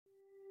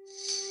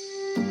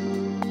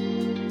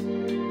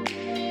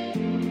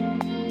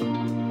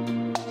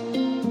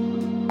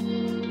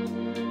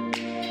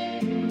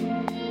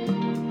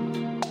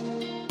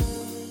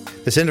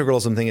this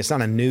integralism thing, it's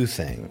not a new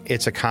thing.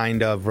 It's a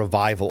kind of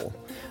revival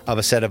of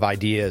a set of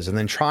ideas and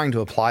then trying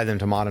to apply them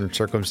to modern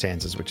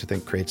circumstances, which I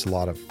think creates a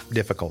lot of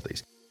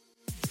difficulties.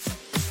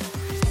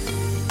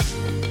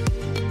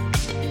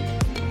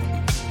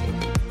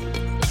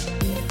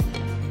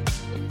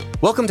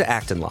 Welcome to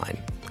Acton Line,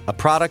 a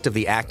product of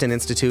the Acton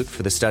Institute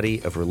for the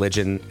Study of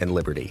Religion and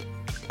Liberty.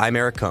 I'm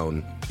Eric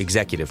Cohn,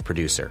 executive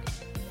producer.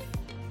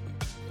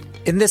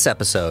 In this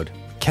episode,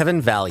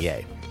 Kevin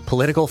Vallier,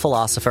 political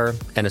philosopher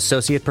and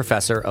associate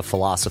professor of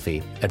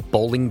philosophy at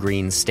Bowling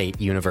Green State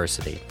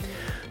University,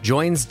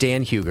 joins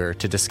Dan Huger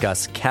to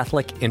discuss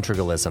Catholic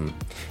Integralism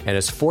and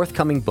his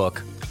forthcoming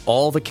book,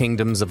 All the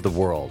Kingdoms of the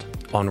World,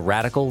 on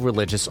radical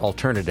religious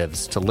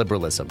alternatives to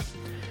liberalism,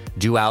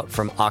 due out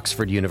from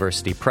Oxford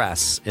University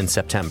Press in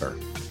September.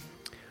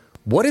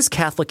 What is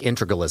Catholic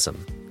integralism,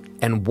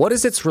 and what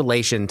is its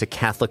relation to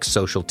Catholic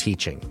social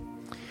teaching?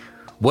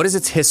 What is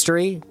its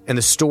history and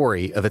the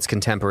story of its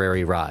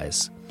contemporary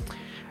rise?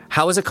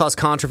 How has it caused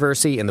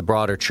controversy in the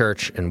broader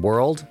church and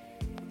world?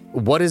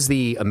 What is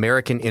the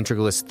American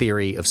integralist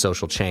theory of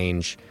social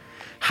change?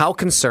 How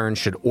concerned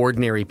should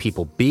ordinary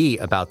people be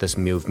about this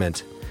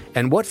movement?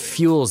 And what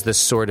fuels this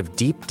sort of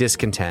deep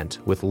discontent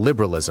with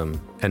liberalism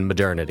and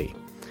modernity?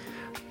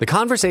 The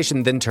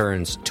conversation then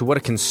turns to what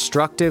a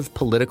constructive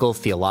political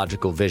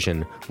theological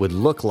vision would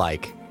look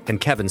like and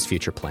Kevin's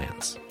future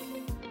plans.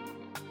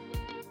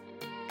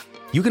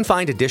 You can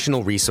find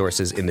additional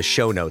resources in the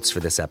show notes for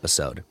this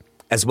episode,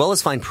 as well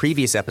as find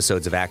previous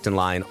episodes of Acton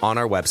Line on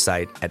our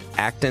website at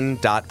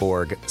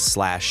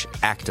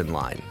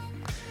acton.org/actonline.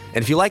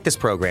 And if you like this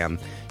program,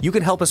 you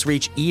can help us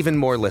reach even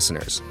more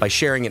listeners by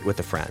sharing it with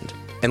a friend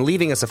and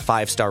leaving us a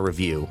 5-star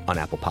review on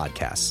Apple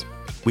Podcasts.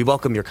 We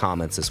welcome your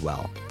comments as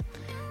well.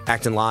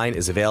 Acton Line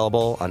is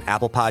available on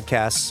Apple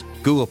Podcasts,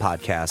 Google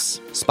Podcasts,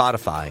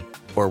 Spotify,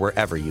 or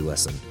wherever you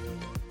listen.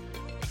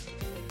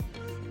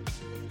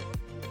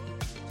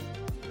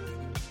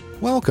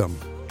 Welcome.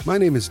 My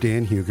name is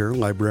Dan Huger,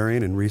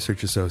 librarian and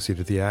research associate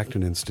at the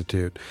Acton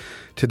Institute.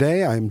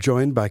 Today, I am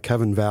joined by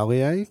Kevin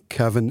Vallier.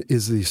 Kevin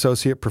is the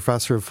associate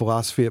professor of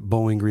philosophy at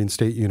Bowling Green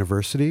State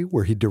University,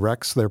 where he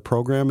directs their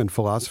program in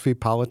philosophy,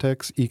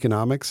 politics,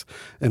 economics,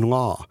 and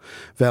law.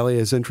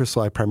 Vallier's interests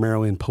lie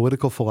primarily in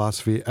political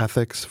philosophy,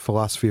 ethics,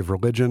 philosophy of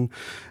religion,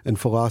 and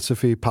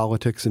philosophy,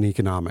 politics, and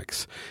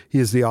economics. He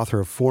is the author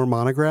of 4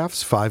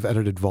 monographs, 5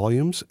 edited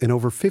volumes, and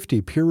over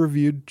 50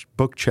 peer-reviewed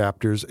book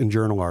chapters and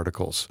journal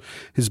articles.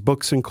 His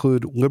books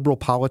include Liberal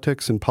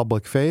Politics and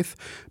Public Faith,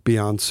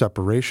 Beyond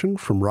Separation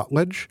from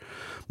Rutledge,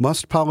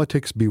 Must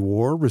Politics Be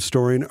War?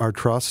 Restoring Our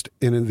Trust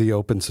in the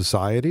Open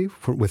Society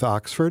with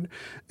Oxford,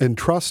 and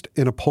Trust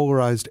in a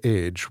Polarized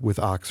Age with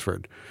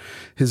Oxford.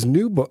 His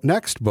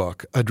next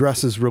book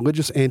addresses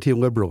religious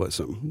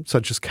anti-liberalism,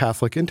 such as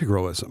Catholic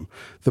Integralism.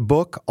 The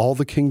book, All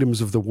the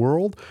Kingdoms of the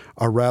World,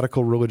 Are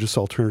Radical Religious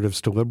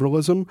Alternatives to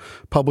Liberalism,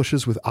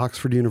 publishes with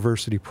Oxford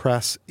University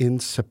Press in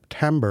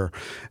September.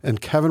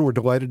 And Kevin, we're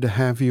delighted to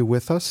have you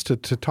with us to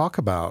talk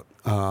about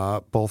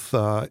both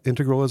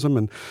integralism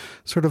and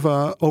sort of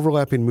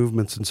overlapping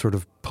movements in sort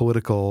of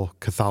political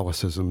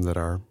Catholicism that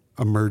are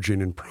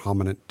emerging and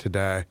prominent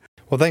today.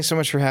 Well, thanks so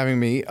much for having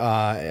me,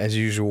 as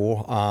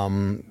usual.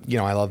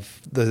 I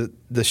love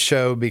the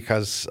show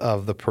because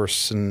of the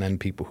person and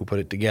people who put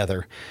it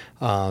together.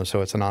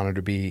 So it's an honor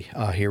to be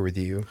here with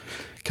you.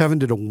 Kevin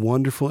did a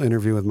wonderful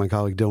interview with my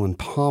colleague Dylan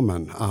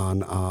Paulman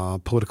on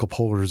political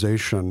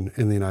polarization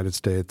in the United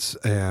States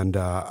and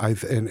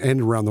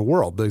around the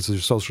world.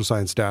 There's social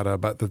science data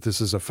about that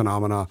this is a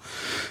phenomena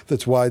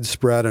that's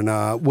widespread, and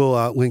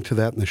we'll link to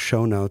that in the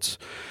show notes.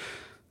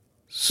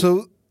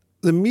 So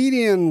the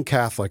median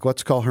Catholic,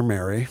 let's call her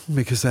Mary,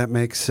 because that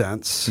makes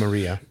sense.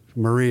 Maria,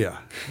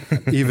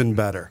 even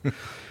better.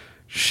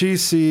 She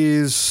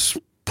sees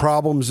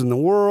problems in the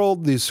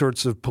world, these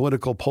sorts of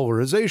political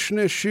polarization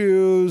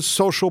issues,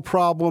 social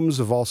problems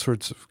of all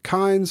sorts of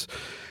kinds.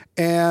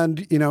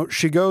 And,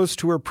 she goes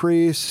to her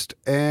priest,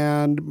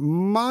 and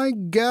my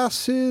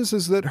guess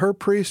is that her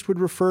priest would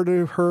refer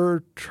to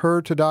her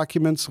to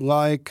documents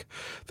like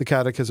the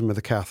Catechism of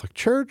the Catholic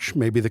Church,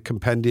 maybe the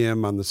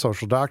Compendium on the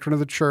Social Doctrine of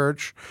the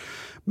Church,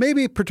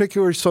 maybe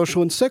particular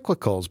social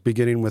encyclicals,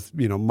 beginning with,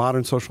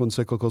 modern social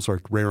encyclicals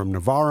like Rerum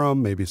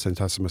Novarum, maybe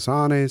Centesimus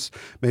Annes,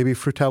 maybe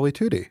Fratelli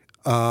Tutti.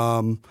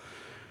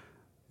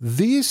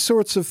 These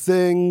sorts of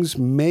things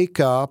make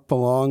up,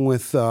 along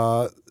with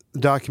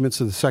documents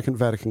of the Second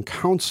Vatican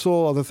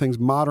Council, other things,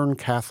 modern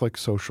Catholic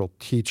social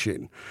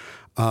teaching.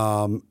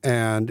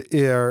 And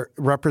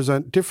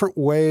represent different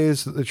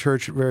ways that the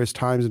Church at various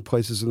times and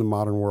places in the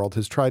modern world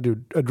has tried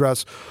to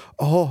address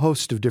a whole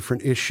host of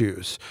different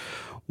issues.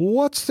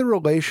 What's the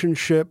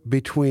relationship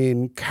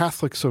between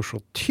Catholic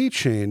social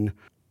teaching?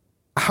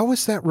 How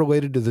is that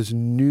related to this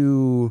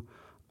new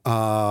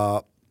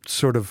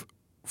sort of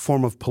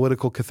form of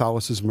political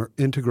Catholicism or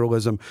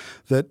integralism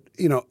that,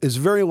 is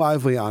very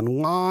lively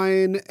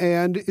online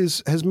and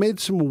has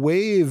made some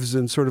waves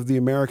in sort of the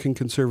American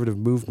conservative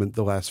movement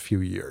the last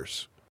few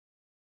years?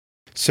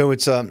 So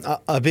it's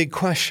a big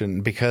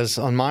question because,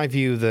 on my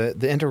view, the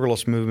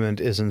integralist movement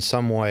is in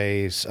some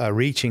ways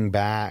reaching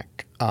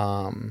back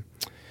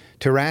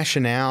to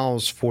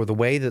rationales for the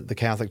way that the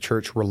Catholic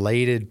Church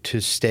related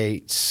to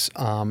states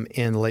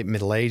in the late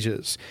Middle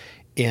Ages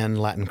in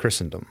Latin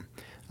Christendom.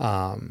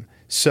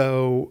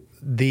 So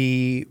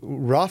the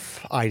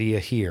rough idea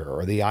here,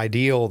 or the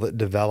ideal that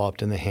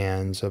developed in the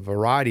hands of a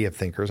variety of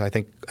thinkers, I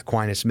think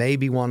Aquinas may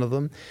be one of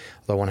them,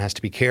 although one has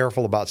to be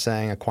careful about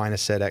saying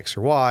Aquinas said X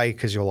or Y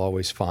because you'll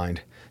always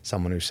find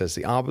someone who says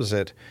the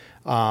opposite.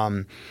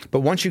 But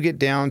once you get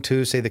down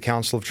to, say, the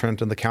Council of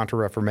Trent and the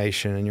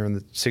Counter-Reformation, and you're in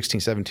the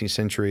 16th, 17th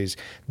centuries,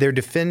 they're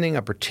defending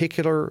a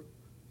particular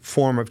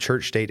form of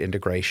church-state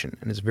integration.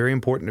 And it's very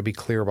important to be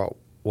clear about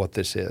what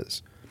this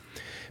is,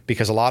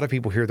 because a lot of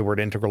people hear the word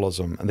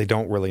integralism and they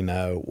don't really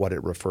know what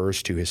it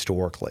refers to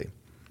historically.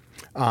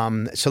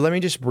 So let me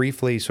just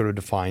briefly sort of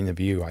define the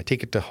view. I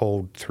take it to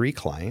hold three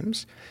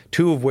claims,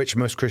 two of which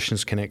most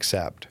Christians can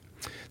accept.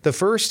 The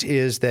first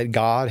is that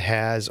God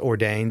has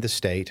ordained the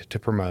state to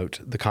promote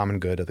the common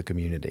good of the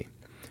community.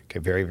 Okay,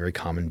 very, very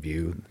common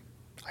view.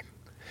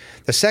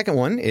 The second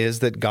one is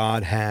that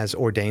God has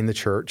ordained the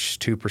church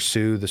to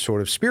pursue the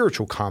sort of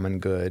spiritual common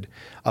good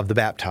of the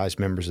baptized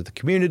members of the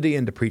community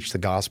and to preach the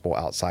gospel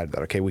outside of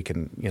that. Okay, we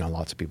can,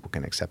 lots of people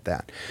can accept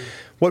that.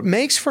 What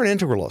makes for an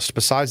integralist,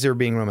 besides their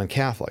being Roman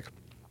Catholic,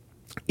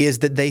 is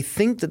that they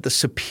think that the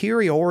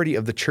superiority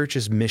of the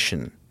church's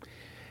mission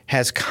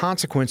has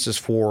consequences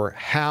for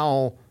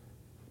how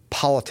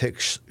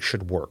politics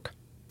should work.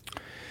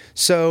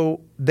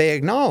 So they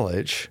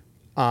acknowledge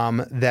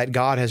that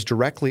God has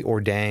directly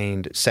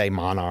ordained, say,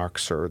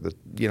 monarchs or the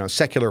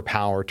secular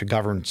power to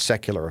govern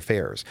secular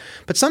affairs.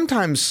 But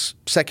sometimes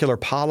secular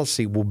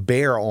policy will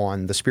bear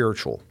on the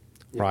spiritual,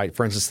 right?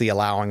 For instance, the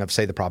allowing of,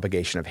 say, the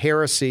propagation of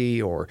heresy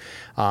or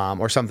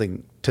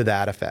something to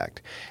that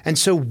effect. And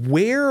so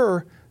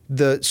where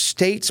the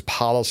state's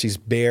policies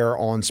bear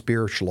on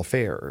spiritual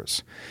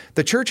affairs,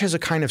 the church has a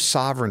kind of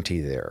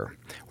sovereignty there,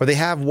 where they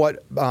have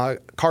what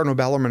Cardinal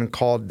Bellarmine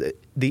called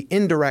the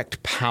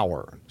indirect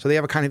power. So they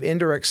have a kind of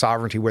indirect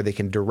sovereignty where they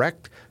can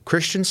direct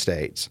Christian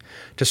states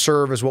to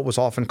serve as what was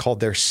often called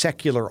their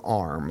secular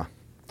arm,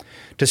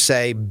 to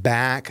say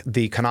back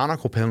the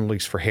canonical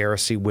penalties for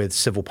heresy with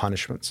civil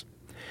punishments.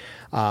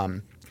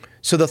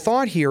 So the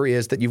thought here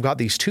is that you've got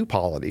these two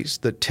polities,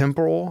 the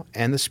temporal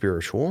and the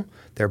spiritual.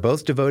 They're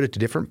both devoted to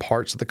different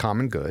parts of the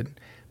common good.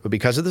 But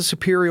because of the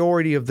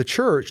superiority of the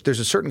church,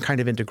 there's a certain kind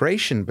of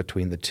integration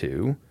between the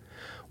two,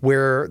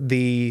 where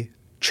the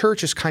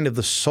church is kind of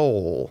the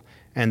soul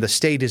and the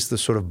state is the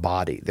sort of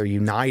body. They're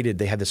united.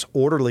 They have this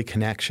orderly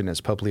connection,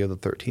 as Pope Leo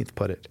XIII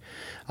put it,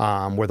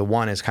 where the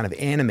one is kind of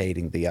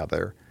animating the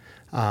other,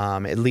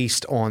 at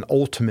least on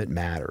ultimate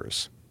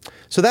matters.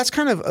 So that's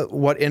kind of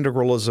what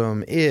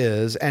integralism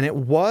is, and it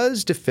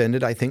was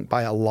defended, I think,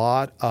 by a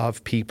lot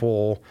of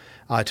people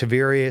to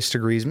various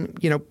degrees.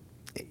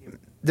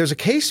 There's a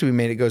case to be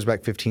made. It goes back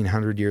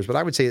 1,500 years, but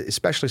I would say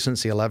especially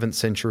since the 11th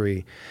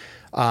century.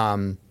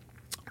 And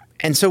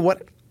so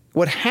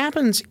what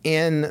happens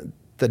in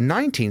the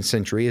 19th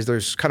century is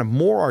there's kind of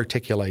more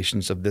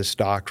articulations of this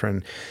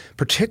doctrine,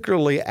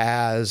 particularly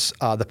as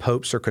the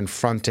popes are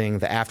confronting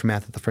the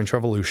aftermath of the French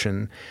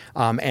Revolution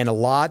and a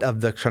lot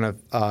of the kind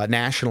of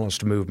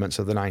nationalist movements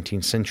of the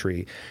 19th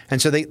century. And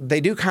so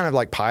they do kind of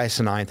like Pius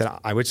IX, and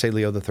I would say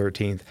Leo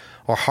XIII,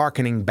 are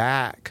hearkening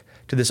back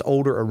to this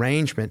older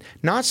arrangement,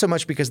 not so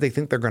much because they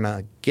think they're going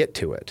to get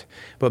to it,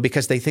 but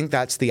because they think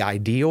that's the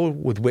ideal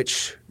with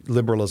which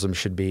liberalism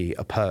should be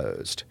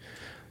opposed.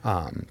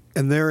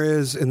 And there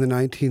is, in the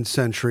 19th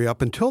century,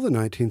 up until the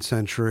 19th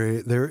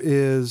century, there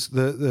is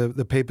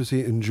the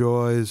papacy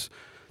enjoys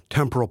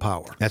temporal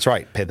power. That's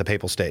right, the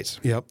papal states.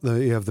 Yep,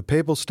 you have the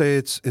papal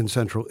states in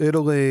central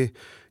Italy.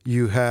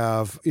 You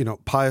have,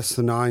 Pius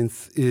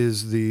IX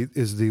is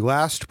the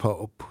last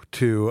pope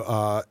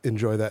to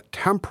enjoy that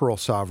temporal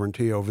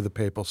sovereignty over the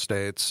papal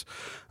states.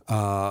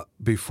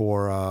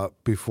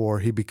 Before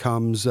he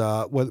becomes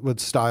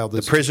what's styled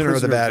as the prisoner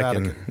of the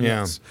Vatican.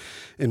 Yeah. Yes,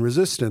 in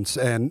resistance.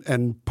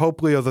 And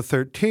Pope Leo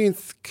XIII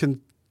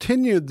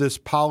continued this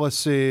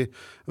policy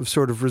of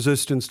sort of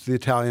resistance to the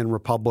Italian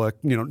Republic,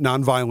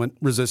 nonviolent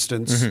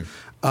resistance.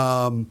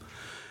 Mm-hmm.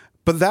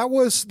 But that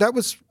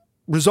was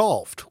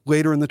resolved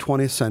later in the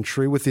 20th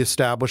century with the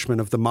establishment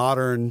of the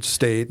modern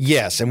state.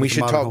 Yes, and we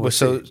should talk.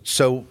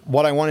 So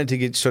what I wanted to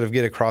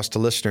get across to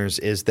listeners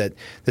is that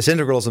this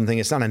integralism thing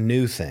is not a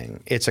new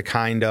thing. It's a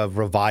kind of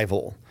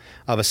revival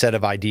of a set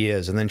of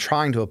ideas and then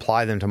trying to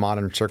apply them to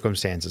modern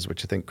circumstances,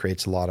 which I think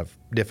creates a lot of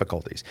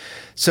difficulties.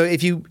 So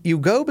if you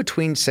go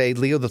between, say,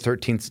 Leo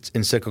XIII's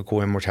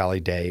encyclical Immortality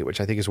Dei, which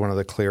I think is one of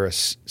the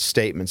clearest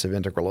statements of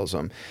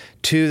integralism,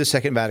 to the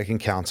Second Vatican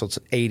Council, it's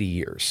 80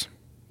 years.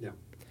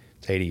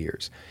 It's 80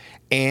 years.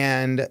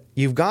 And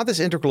you've got this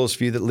integralist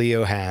view that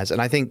Leo has,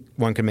 and I think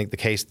one can make the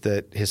case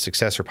that his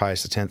successor,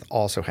 Pius X,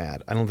 also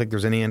had. I don't think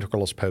there's any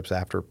integralist popes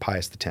after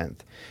Pius X.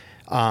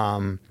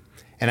 And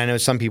I know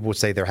some people would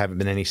say there haven't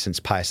been any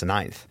since Pius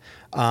IX,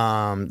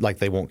 like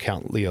they won't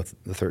count Leo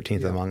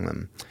XIII among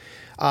them.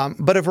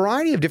 But a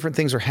variety of different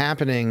things are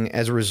happening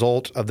as a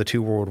result of the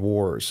two world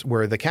wars,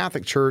 where the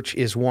Catholic Church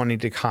is wanting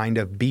to kind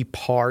of be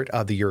part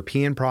of the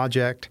European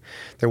project.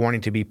 They're wanting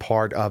to be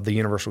part of the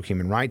universal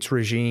human rights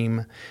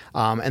regime.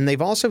 And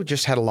they've also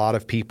just had a lot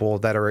of people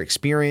that are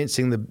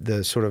experiencing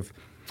the sort of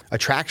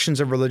attractions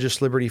of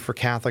religious liberty for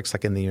Catholics,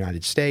 like in the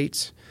United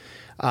States.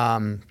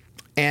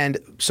 And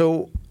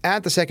so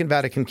at the Second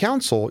Vatican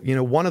Council,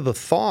 one of the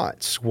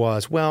thoughts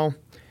was, well,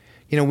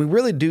 we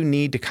really do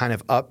need to kind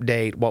of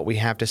update what we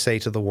have to say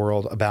to the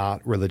world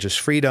about religious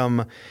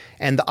freedom.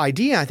 And the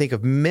idea, I think,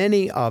 of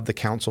many of the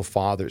Council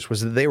Fathers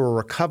was that they were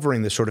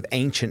recovering the sort of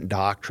ancient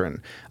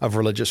doctrine of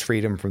religious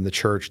freedom from the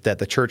Church that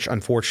the Church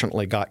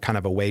unfortunately got kind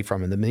of away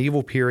from in the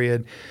medieval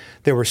period.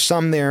 There were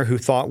some there who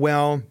thought,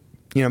 well,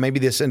 maybe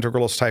this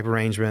integralist type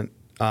arrangement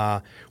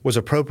was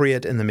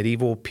appropriate in the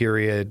medieval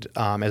period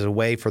as a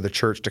way for the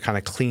Church to kind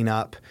of clean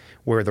up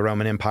where the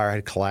Roman Empire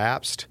had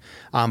collapsed,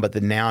 but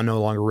that now no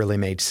longer really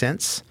made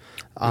sense.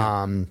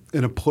 In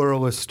a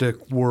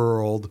pluralistic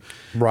world,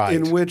 right,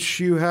 in which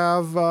you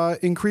have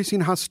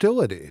increasing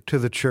hostility to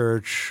the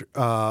Church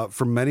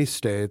from many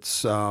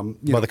states.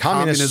 The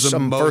communists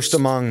first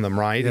among them,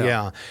 right?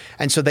 Yeah.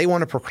 And so they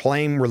want to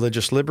proclaim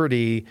religious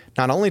liberty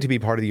not only to be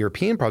part of the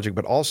European project,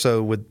 but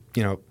also with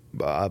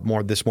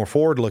more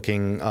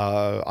forward-looking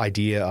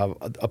idea of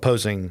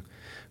opposing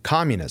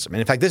communism.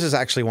 And in fact, this is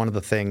actually one of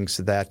the things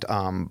that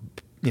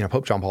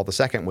Pope John Paul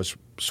II was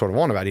sort of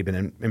on about. He'd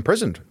been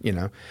imprisoned,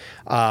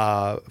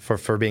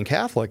 for being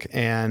Catholic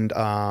and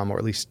or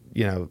at least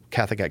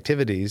Catholic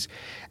activities.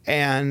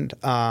 And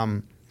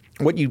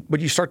what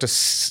you start to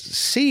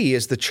see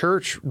is the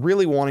Church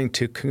really wanting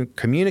to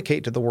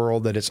communicate to the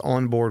world that it's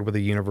on board with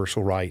a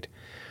universal right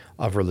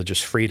of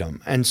religious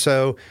freedom. And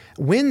so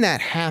when that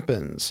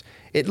happens,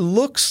 it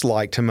looks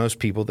like to most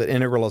people that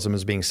integralism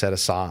is being set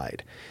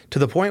aside to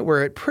the point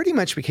where it pretty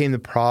much became the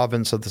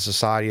province of the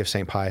Society of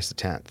St. Pius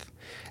X.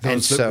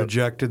 Those that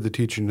rejected the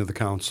teaching of the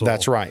council.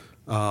 That's right.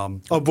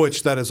 Of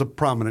which that is a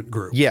prominent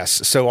group.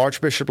 Yes. So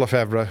Archbishop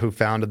Lefebvre, who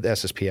founded the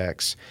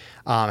SSPX,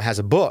 has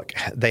a book,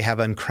 They Have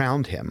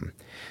Uncrowned Him,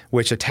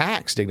 which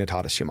attacks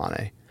Dignitatis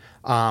Humanae.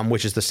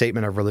 Which is the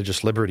statement of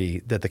religious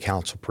liberty that the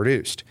council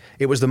produced.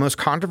 It was the most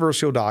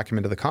controversial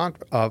document of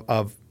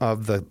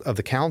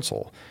the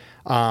council,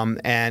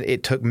 and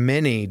it took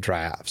many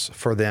drafts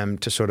for them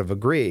to sort of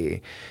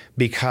agree,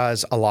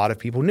 because a lot of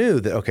people knew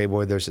that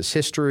there's this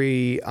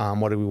history.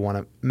 What do we want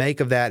to make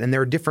of that? And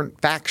there are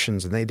different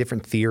factions and they have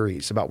different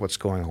theories about what's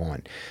going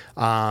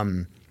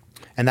on,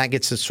 and that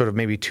gets us sort of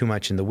maybe too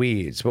much in the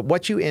weeds. But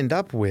what you end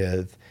up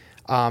with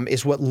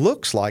is what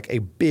looks like a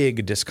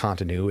big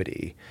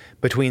discontinuity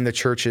between the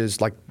Church's,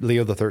 like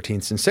Leo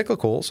XIII's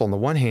encyclicals on the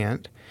one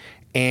hand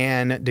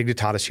and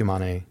Dignitatis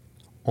Humanae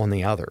on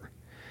the other.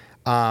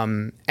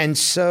 And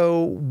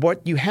so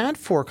what you had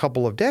for a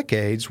couple of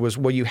decades was,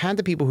 you had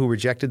the people who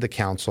rejected the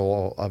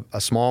council,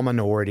 a small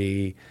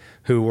minority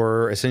who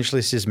were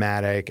essentially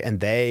schismatic, and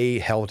they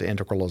held to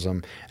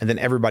integralism, and then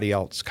everybody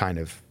else kind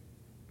of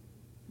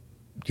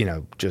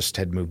just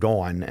had moved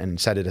on and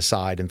set it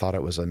aside and thought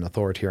it was an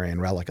authoritarian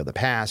relic of the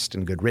past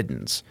and good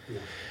riddance. Yeah.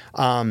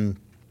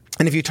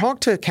 And if you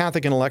talk to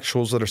Catholic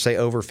intellectuals that are, say,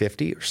 over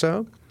 50 or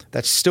so,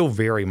 that's still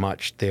very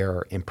much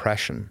their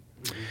impression.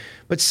 Mm-hmm.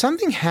 But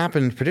something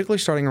happened, particularly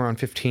starting around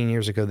 15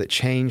 years ago, that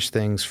changed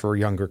things for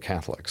younger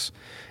Catholics.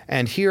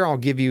 And here I'll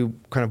give you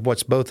kind of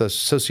what's both a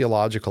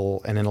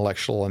sociological and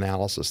intellectual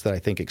analysis that I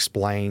think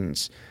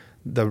explains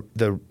the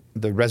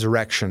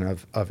resurrection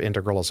of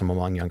integralism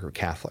among younger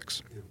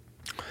Catholics. Yeah.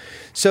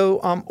 So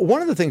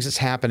one of the things that's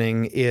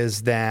happening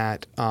is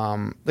that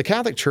the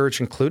Catholic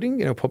Church,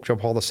 including Pope John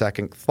Paul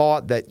II,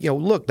 thought that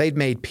look, they'd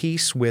made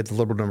peace with the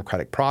liberal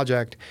democratic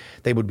project,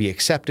 they would be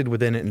accepted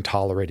within it and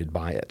tolerated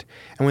by it.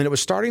 And when it was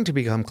starting to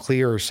become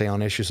clear, say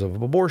on issues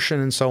of abortion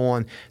and so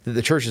on, that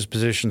the Church's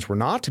positions were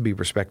not to be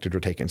respected or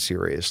taken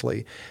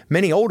seriously,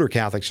 many older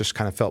Catholics just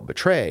kind of felt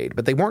betrayed,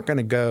 but they weren't going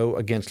to go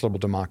against liberal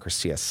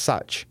democracy as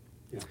such.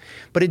 Yeah.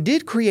 But it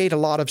did create a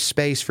lot of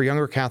space for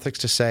younger Catholics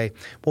to say,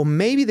 well,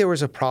 maybe there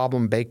was a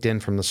problem baked in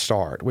from the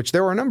start, which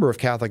there were a number of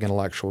Catholic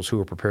intellectuals who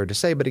were prepared to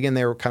say, but again,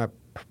 they were kind of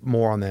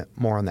more on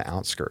the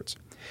outskirts.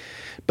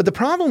 But the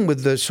problem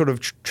with the sort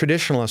of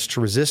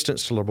traditionalist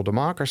resistance to liberal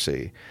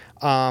democracy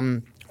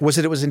was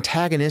that it was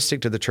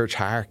antagonistic to the church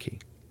hierarchy.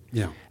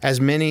 Yeah.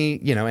 As many,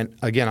 and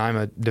again, I'm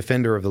a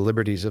defender of the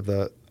liberties of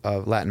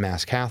Latin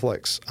Mass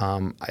Catholics.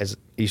 As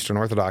Eastern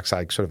Orthodox,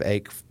 I sort of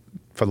ache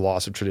for the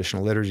loss of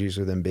traditional liturgies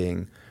or them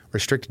being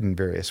restricted in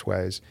various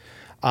ways.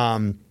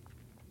 But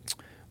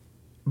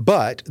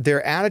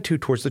their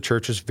attitude towards the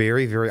church is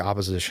very, very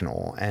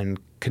oppositional and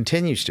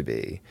continues to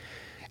be.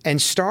 And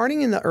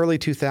starting in the early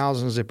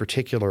 2000s in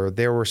particular,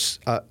 there were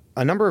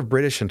a number of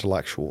British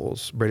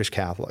intellectuals, British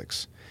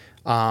Catholics,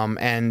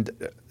 and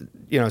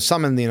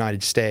some in the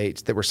United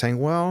States that were saying,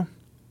 well,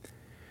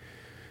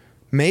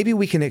 maybe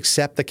we can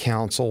accept the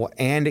council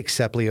and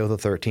accept Leo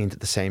XIII at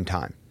the same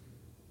time.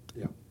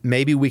 Yeah.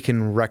 Maybe we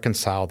can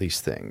reconcile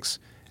these things.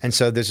 And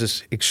so there's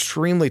this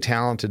extremely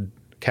talented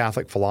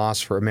Catholic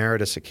philosopher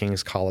emeritus at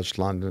King's College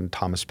London,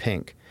 Thomas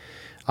Pink,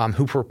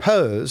 who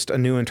proposed a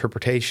new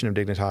interpretation of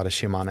Dignitatis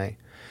Humanae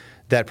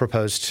that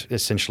proposed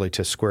essentially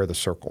to square the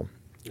circle.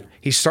 Yeah.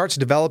 He starts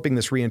developing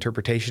this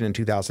reinterpretation in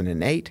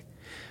 2008.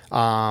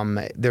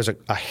 There's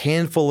a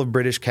handful of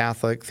British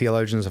Catholic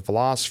theologians and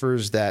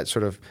philosophers that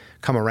sort of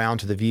come around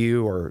to the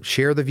view or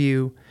share the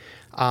view.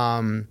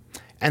 And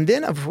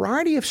then a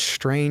variety of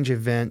strange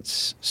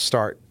events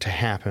start to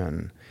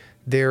happen.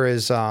 There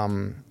is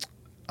a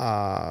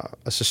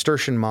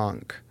Cistercian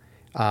monk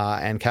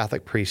and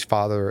Catholic priest,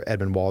 Father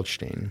Edmund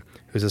Waldstein,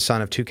 who's the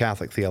son of two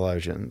Catholic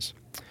theologians.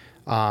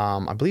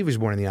 I believe he was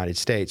born in the United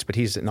States, but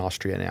he's in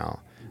Austria now.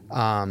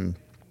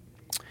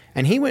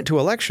 And he went to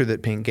a lecture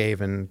that Pink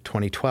gave in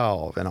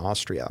 2012 in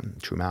Austria,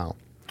 Trumau.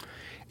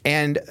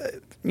 And,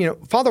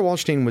 Father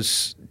Waldstein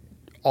was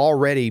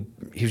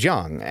he was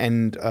young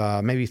and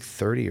maybe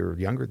 30 or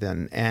younger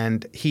then.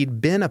 And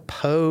he'd been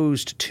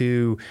opposed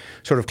to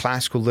sort of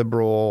classical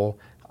liberal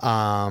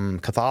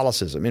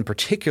Catholicism, in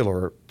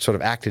particular sort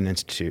of Acton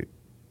Institute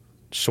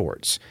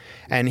sorts.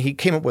 And he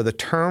came up with a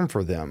term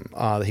for them.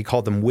 He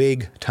called them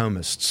Whig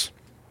Thomists.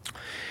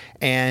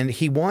 And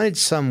he wanted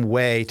some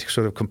way to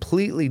sort of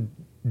completely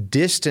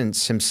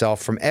distance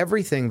himself from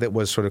everything that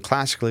was sort of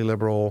classically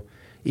liberal,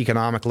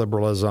 economic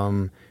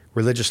liberalism,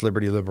 religious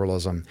liberty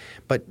liberalism.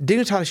 But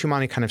Dignitatis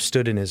Humanae kind of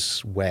stood in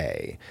his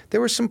way.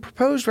 There were some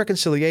proposed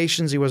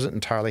reconciliations he wasn't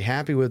entirely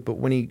happy with, but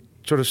when he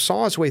sort of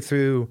saw his way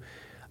through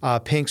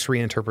Pink's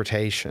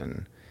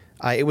reinterpretation,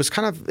 it was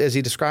kind of, as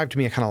he described to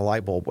me, a kind of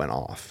light bulb went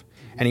off.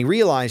 And he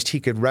realized he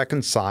could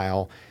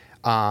reconcile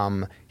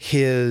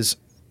his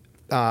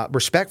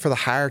respect for the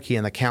hierarchy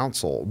and the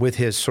council with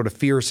his sort of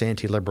fierce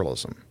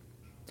anti-liberalism.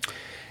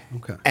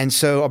 Okay. And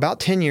so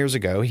about 10 years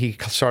ago, he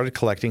started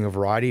collecting a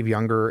variety of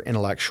younger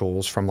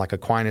intellectuals from like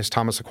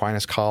Thomas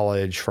Aquinas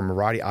College, from a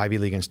variety of Ivy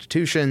League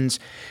institutions,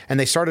 and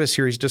they started a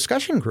series of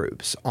discussion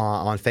groups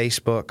on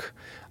Facebook.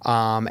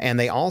 And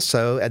they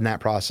also, in that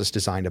process,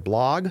 designed a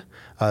blog,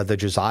 The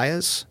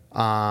Josiahs,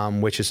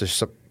 which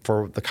is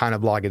for the kind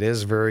of blog it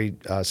is, very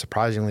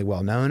surprisingly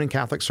well known in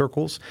Catholic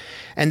circles.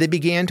 And they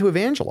began to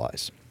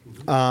evangelize.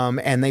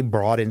 And they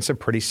brought in some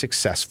pretty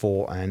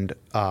successful and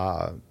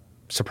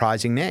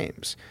surprising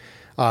names.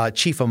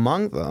 Chief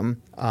among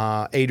them,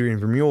 Adrian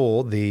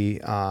Vermeule, the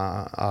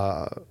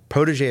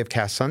protege of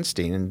Cass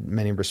Sunstein in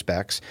many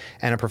respects,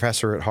 and a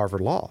professor at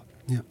Harvard Law.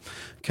 Yeah.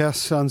 Cass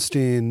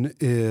Sunstein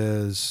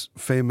is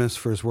famous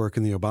for his work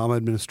in the Obama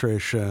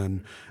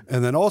administration,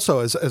 and then also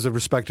as a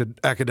respected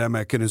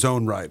academic in his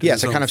own right.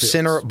 Yes, a kind of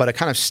center, but a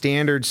kind of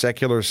standard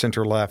secular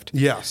center-left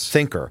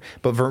thinker.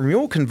 But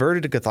Vermeule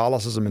converted to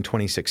Catholicism in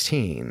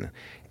 2016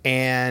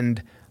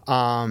 and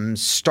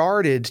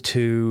started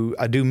to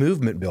do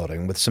movement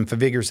building with some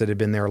figures that had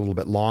been there a little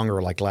bit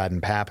longer, like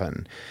Gladden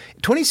Pappin.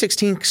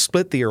 2016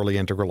 split the early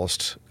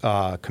integralist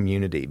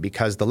community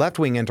because the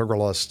left-wing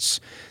integralists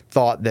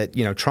thought that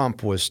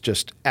Trump was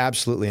just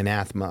absolutely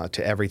anathema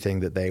to everything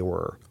that they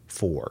were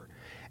for,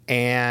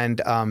 and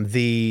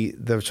the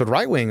sort of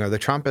right-wing or the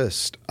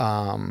Trumpist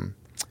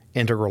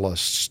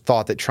integralists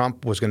thought that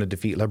Trump was going to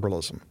defeat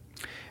liberalism,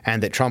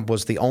 and that Trump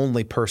was the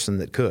only person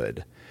that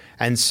could.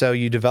 And so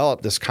you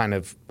develop this kind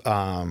of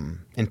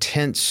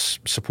intense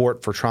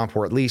support for Trump,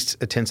 or at least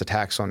intense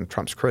attacks on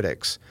Trump's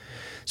critics.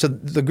 So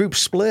the group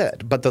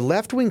split, but the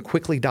left wing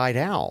quickly died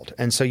out.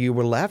 And so you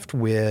were left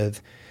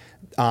with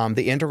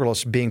the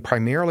integralists being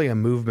primarily a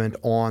movement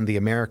on the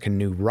American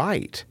New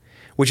Right,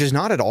 which is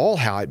not at all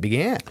how it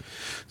began.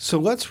 So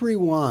let's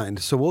rewind.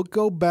 So we'll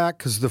go back,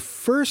 because the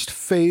first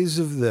phase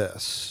of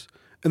this,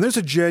 and there's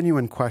a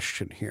genuine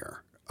question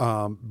here,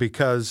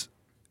 because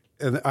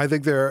I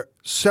think there are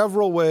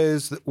several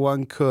ways that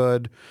one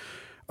could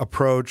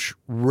approach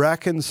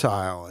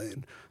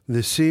reconciling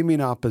the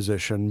seeming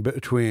opposition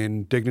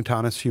between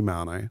Dignitatis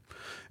Humanae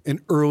and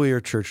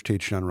earlier church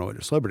teaching on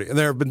religious liberty. And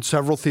there have been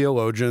several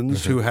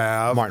theologians who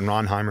have. Martin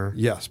Ronheimer.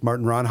 Yes,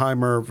 Martin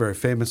Ronheimer very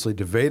famously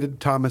debated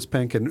Thomas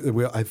Pink, and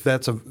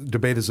that's a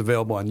debate is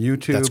available on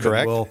YouTube. That's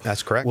correct.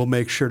 That's correct. We'll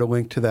make sure to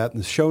link to that in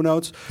the show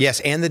notes.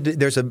 Yes, and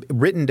there's a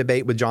written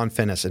debate with John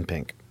Finnis and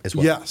Pink as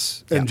well.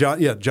 Yes, and John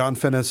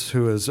Finnis,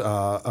 who is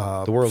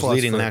the world's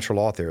leading natural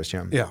law theorist.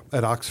 Yeah,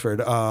 at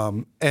Oxford,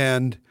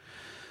 and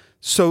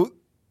so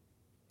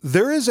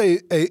there is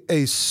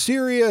a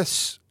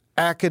serious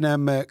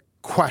academic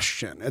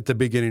question at the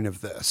beginning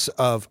of this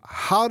of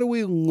how do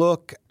we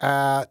look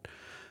at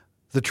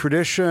the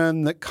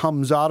tradition that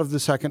comes out of the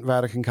Second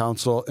Vatican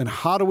Council, and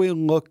how do we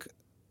look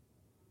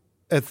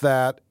at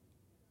that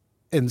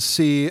and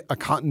see a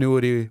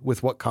continuity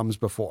with what comes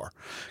before?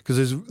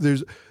 Because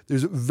there's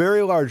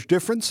very large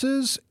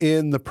differences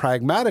in the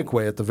pragmatic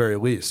way, at the very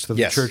least, that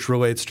the church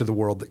relates to the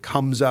world that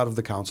comes out of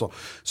the council.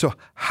 So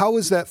how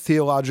is that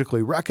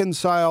theologically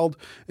reconciled,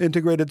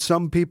 integrated?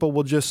 Some people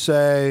will just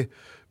say,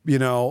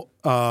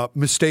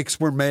 mistakes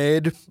were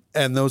made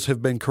and those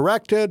have been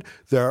corrected.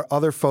 There are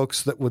other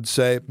folks that would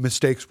say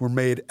mistakes were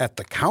made at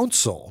the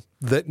council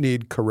that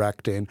need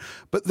correcting.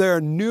 But there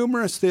are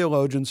numerous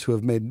theologians who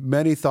have made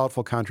many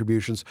thoughtful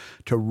contributions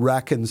to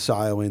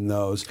reconciling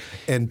those,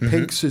 and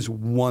Pink's is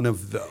one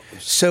of those.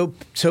 So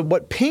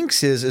what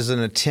Pink's is an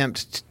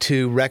attempt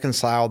to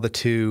reconcile the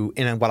two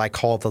in what I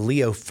call the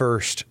Leo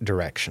first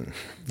direction.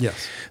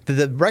 Yes.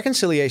 The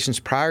reconciliations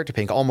prior to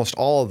Pink, almost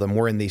all of them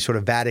were in the sort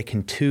of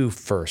Vatican II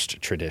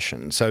first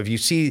tradition. So if you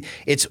see,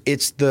 it's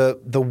the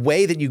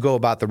way that you go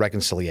about the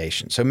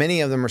reconciliation. So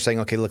many of them are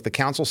saying, okay, look, the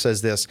council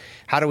says this.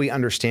 How do we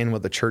understand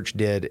what the church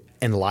did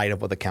in light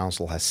of what the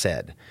council has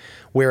said?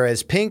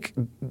 Whereas Pink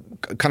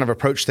kind of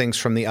approached things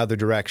from the other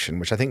direction,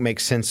 which I think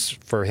makes sense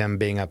for him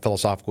being a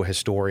philosophical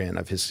historian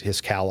of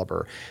his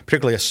caliber,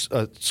 particularly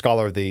a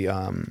scholar of the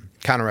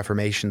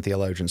Counter-Reformation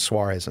theologians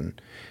Suarez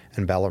and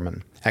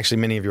Bellarmine.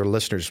 Actually, many of your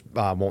listeners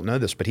won't know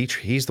this, but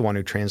he's the one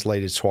who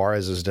translated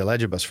Suarez's De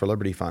Legibus for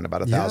Liberty Fund,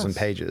 about 1,000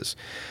 pages.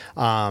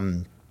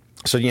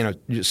 So,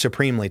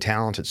 supremely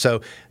talented.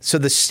 So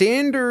the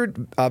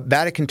standard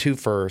Vatican II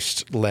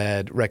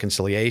first-led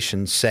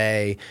reconciliations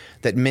say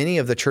that many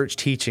of the church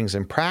teachings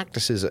and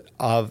practices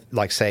of,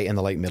 like, say, in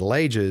the late Middle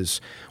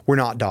Ages, were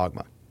not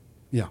dogma.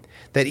 Yeah.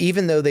 That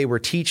even though they were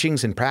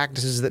teachings and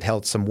practices that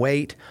held some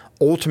weight,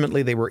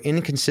 ultimately they were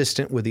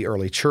inconsistent with the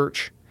early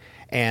church,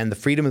 and the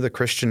freedom of the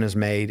Christian is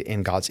made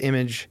in God's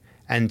image.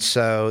 And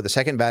so the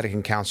Second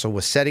Vatican Council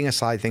was setting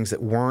aside things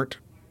that weren't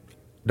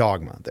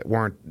dogma, that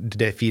weren't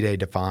de fide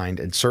defined,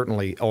 and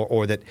certainly,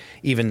 or that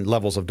even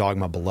levels of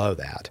dogma below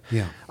that.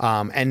 Yeah.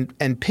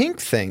 And Pink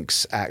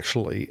thinks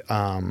actually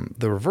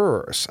the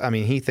reverse. I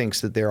mean, he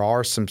thinks that there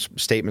are some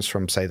statements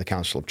from, say, the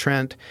Council of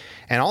Trent,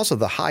 and also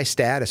the high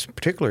status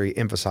particularly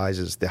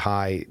emphasizes the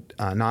high,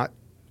 not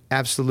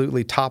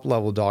absolutely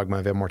top-level dogma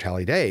of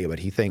Immortality Dei, but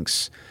he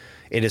thinks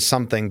it is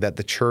something that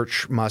the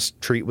church must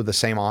treat with the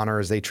same honor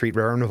as they treat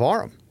Rerum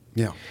Novarum.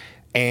 Yeah.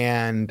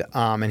 And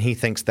he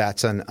thinks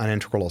that's an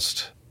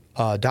integralist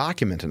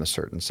document in a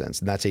certain sense,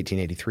 and that's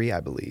 1883, I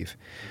believe.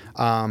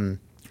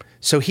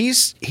 So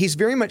he's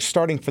very much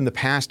starting from the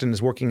past and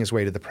is working his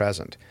way to the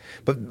present.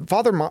 But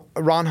Father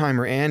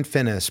Ronheimer and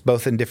Finnis,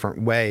 both in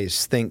different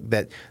ways, think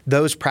that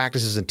those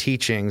practices and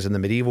teachings in the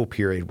medieval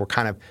period were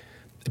kind of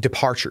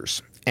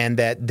departures, and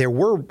that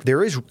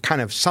there is kind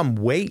of some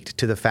weight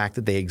to the fact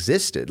that they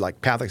existed.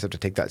 Like, Catholics have to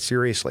take that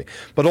seriously,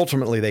 but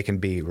ultimately they can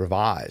be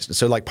revised. And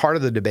so, like, part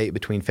of the debate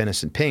between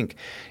Finnis and Pink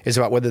is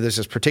about whether there's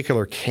this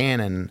particular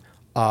canon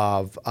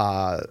of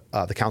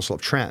the Council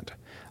of Trent,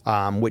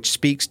 which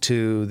speaks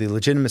to the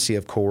legitimacy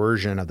of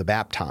coercion of the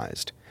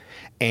baptized.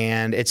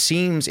 And it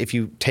seems, if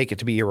you take it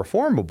to be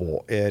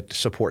irreformable, it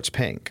supports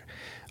Pink.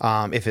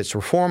 If it's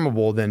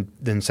reformable,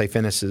 then say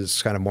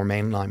Finnis's kind of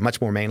much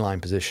more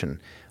mainline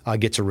position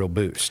gets a real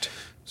boost.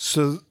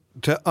 So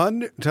to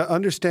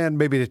understand,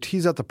 maybe to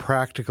tease out the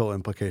practical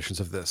implications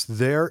of this,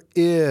 there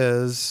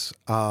is,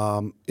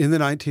 in the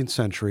 19th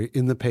century,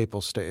 in the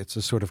Papal States,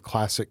 a sort of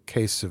classic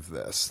case of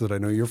this that I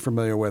know you're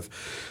familiar with.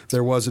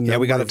 There was a number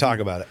we got to talk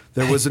about it.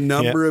 There was a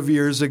number of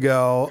years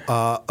ago,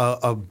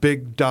 a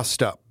big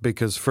dust-up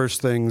because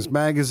First Things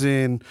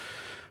magazine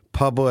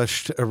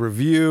published a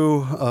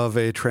review of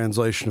a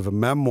translation of a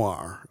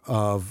memoir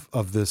of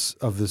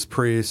this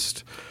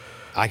priest.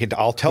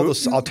 I'll tell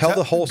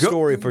the whole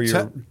story for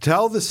you.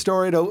 Tell the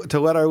story to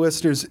let our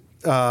listeners.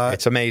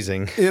 It's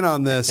amazing in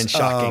on this and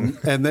shocking.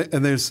 And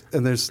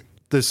there's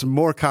some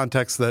more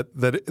context that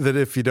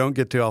if you don't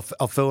get to,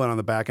 I'll fill in on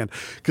the back end,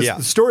 because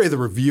the story of the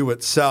review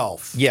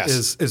itself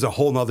is a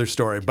whole other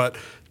story. But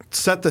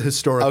set the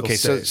historical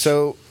stage.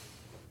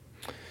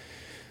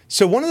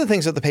 So one of the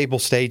things that the Papal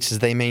States is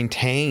they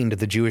maintained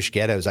the Jewish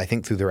ghettos, I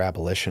think, through their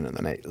abolition in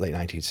the late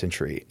 19th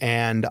century.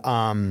 And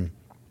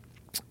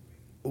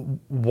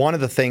one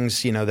of the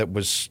things, that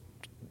was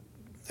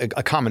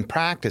a common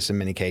practice in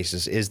many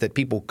cases is that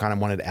people kind of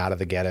wanted out of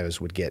the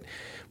ghettos would get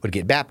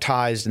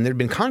baptized. And there had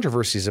been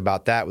controversies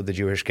about that with the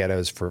Jewish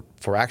ghettos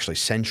for actually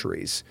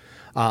centuries.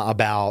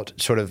 About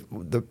sort of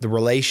the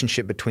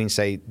relationship between,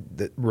 say,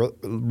 the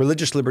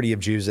religious liberty of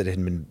Jews that had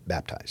been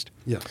baptized.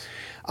 Yes.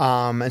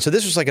 And so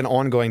this was like an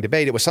ongoing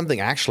debate. It was something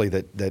actually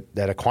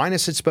that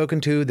Aquinas had spoken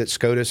to, that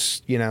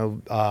Scotus,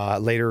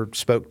 later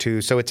spoke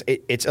to. So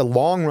it's a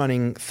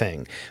long-running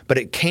thing. But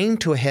it came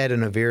to a head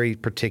in a very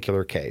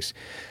particular case.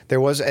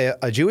 There was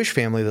a Jewish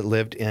family that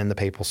lived in the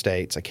Papal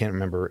States. I can't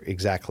remember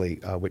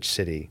exactly which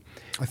city.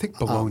 I think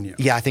Bologna.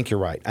 Yeah, I think you're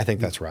right. I think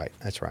that's right.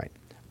 That's right.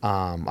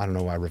 I don't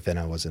know why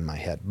Ravenna was in my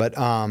head. But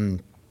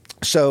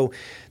so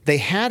they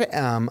had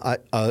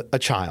a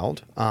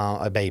child,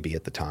 a baby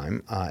at the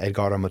time,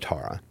 Edgardo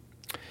Matara.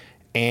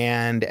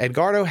 And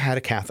Edgardo had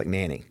a Catholic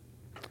nanny,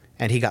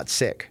 and he got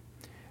sick.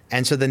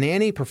 And so the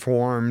nanny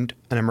performed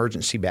an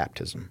emergency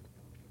baptism,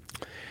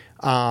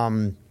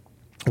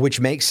 which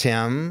makes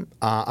him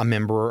a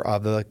member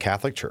of the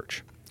Catholic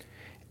Church.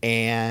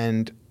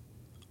 And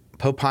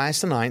Pope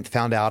Pius IX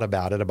found out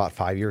about it about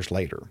 5 years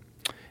later.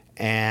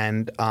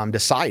 And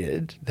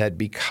decided that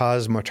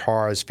because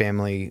Matara's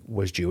family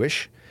was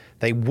Jewish,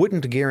 they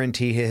wouldn't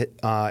guarantee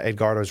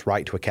Edgardo's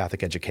right to a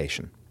Catholic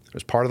education. It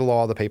was part of the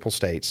law of the Papal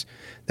States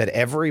that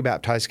every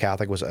baptized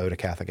Catholic was owed a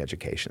Catholic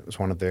education. It was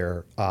one of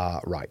their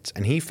rights.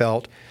 And he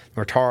felt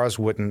Mortaras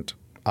wouldn't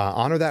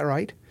honor that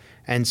right,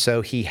 and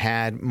so he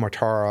had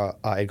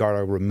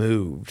Edgardo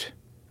removed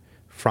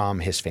from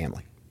his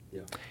family.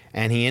 Yeah.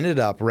 And he ended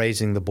up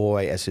raising the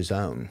boy as his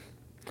own.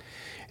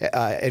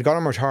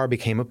 Edgardo Mortara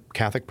became a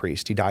Catholic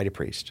priest. He died a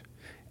priest.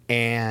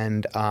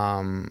 And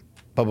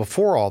but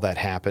before all that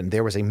happened,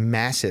 there was a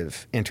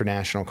massive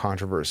international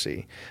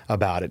controversy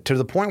about it, to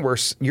the point where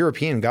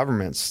European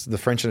governments, the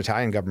French and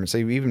Italian governments,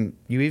 you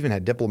even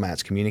had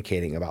diplomats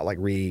communicating about like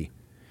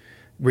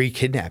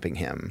re-kidnapping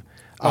him.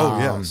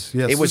 Yes.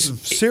 It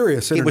was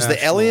serious. It was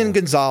the Elian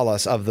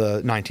Gonzalez of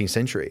the 19th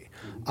century.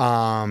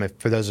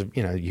 For those of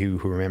you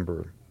who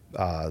remember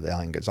the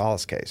Elian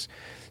Gonzalez case,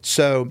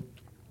 so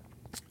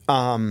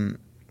what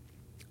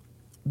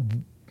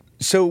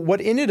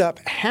ended up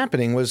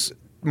happening was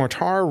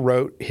Mortara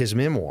wrote his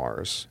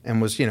memoirs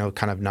and was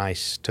kind of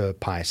nice to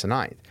Pius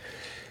IX.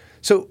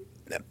 So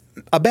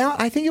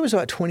I think it was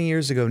about 20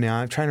 years ago now.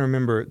 I'm trying to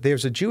remember.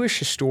 There's a Jewish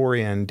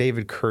historian,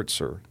 David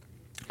Kurtzer,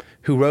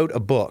 who wrote a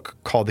book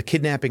called The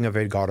Kidnapping of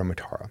Edgardo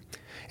Mortara.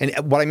 And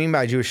what I mean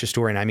by a Jewish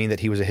historian, I mean that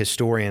he was a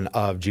historian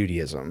of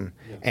Judaism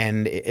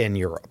and in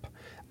Europe.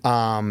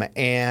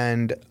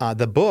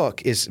 The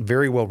book is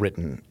very well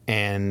written,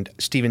 and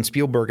Steven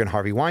Spielberg and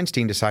Harvey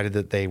Weinstein decided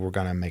that they were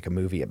going to make a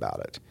movie about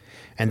it.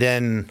 And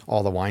then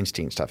all the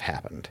Weinstein stuff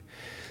happened.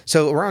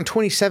 So around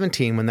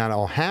 2017, when that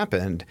all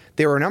happened,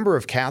 there were a number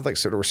of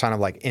Catholics that were kind of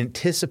like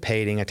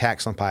anticipating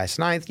attacks on Pius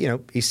IX.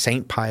 He's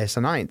Saint Pius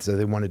IX, so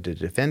they wanted to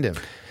defend him.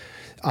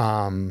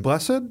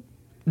 Blessed?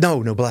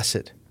 No,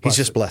 blessed. He's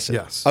just blessed.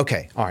 Yes.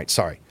 Okay. All right.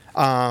 Sorry.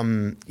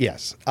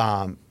 Yes.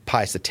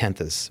 Pius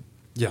X is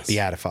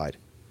beatified,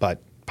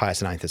 but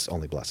Pius IX is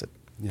only blessed.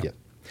 Yeah.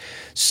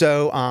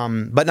 So,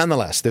 but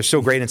nonetheless, there's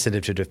still great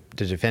incentive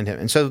to defend him.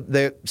 And so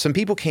some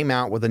people came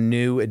out with a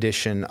new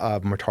edition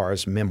of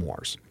Mortara's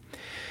memoirs.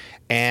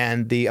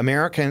 And the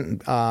American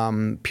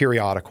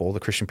periodical, the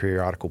Christian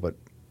periodical, but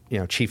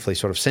chiefly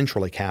sort of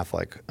centrally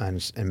Catholic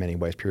and in many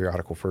ways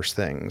periodical First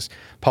Things,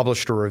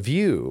 published a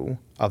review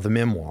of the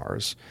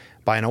memoirs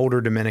by an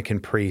older Dominican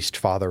priest,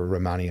 Father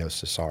Romanio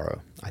Cesario,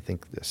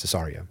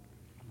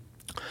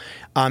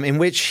 in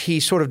which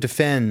he sort of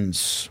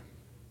defends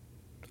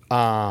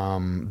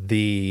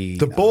the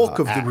bulk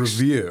of acts. The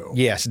review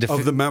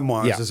of the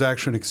memoirs is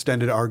actually an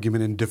extended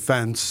argument in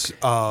defense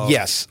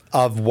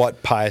of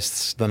what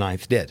Pius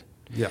IX did.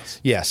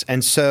 Yes.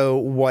 And so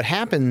what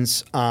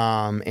happens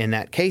in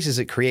that case is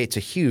it creates a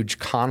huge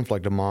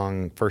conflict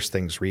among First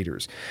Things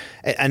readers.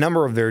 A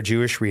number of their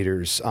Jewish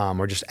readers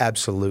were just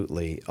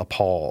absolutely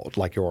appalled,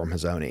 like Yoram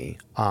Hazony,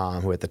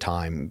 who at the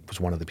time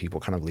was one of the people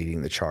kind of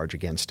leading the charge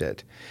against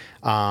it.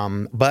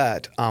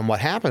 But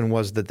what happened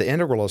was that the new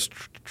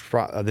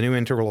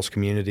Integralist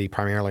community,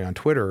 primarily on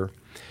Twitter,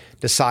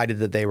 decided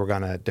that they were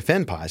going to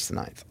defend Pius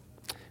IX.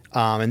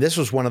 And this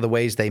was one of the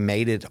ways they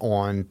made it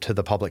onto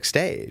the public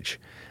stage.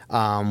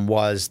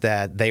 Was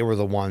that they were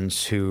the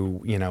ones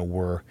who,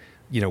 were,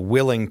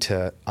 willing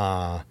to,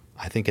 I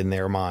think in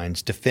their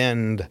minds,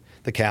 defend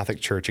the Catholic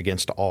Church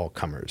against all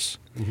comers.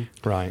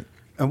 Mm-hmm. Right.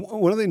 And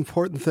one of the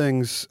important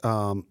things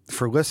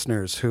for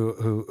listeners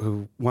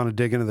who want to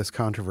dig into this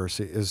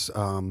controversy is,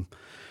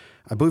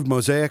 I believe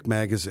Mosaic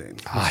Magazine,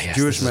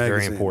 Jewish magazine,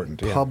 very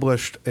important.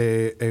 Published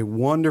a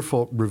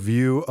wonderful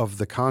review of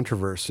the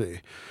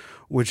controversy,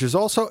 which is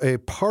also a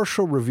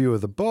partial review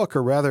of the book,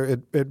 or rather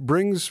it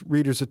brings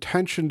readers'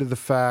 attention to the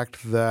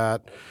fact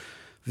that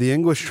the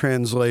English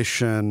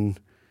translation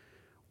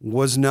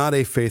was not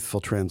a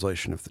faithful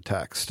translation of the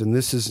text. And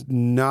this is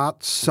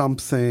not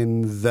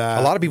something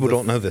that... A lot of people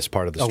don't know this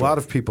part of the story. A lot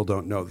of people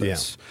don't know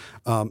this.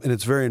 Yeah. And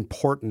it's very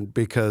important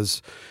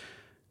because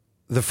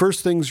the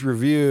First Things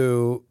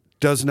Review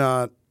does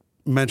not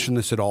mention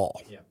this at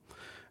all. Yeah.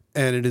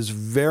 And it is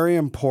very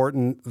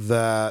important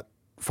that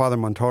Father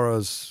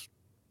Mortara's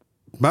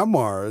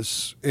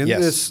memoirs in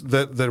this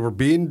that were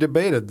being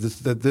debated,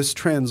 that this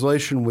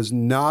translation was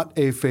not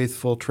a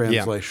faithful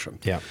translation,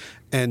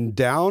 and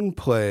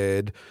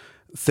downplayed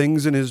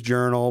things in his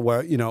journal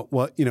where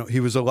he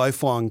was a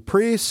lifelong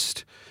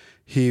priest.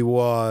 He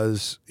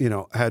was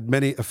had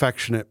many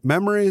affectionate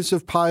memories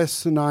of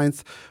Pius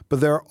IX, but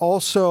there are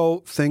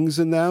also things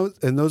in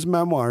those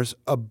memoirs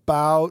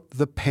about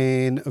the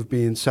pain of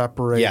being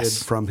separated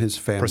from his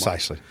family.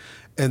 Precisely.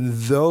 And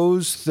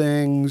those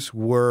things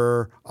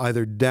were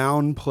either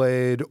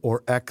downplayed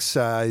or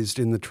excised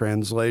in the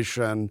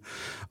translation,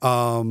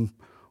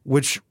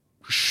 which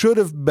should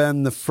have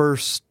been the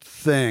first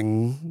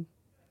thing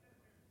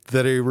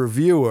that a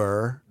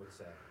reviewer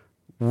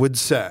would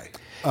say.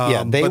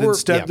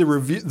 Instead,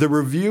 the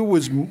review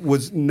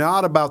was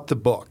not about the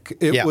book.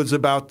 It was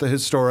about the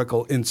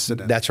historical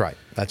incident. That's right.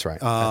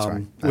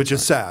 Which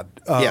is sad.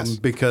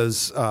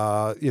 Because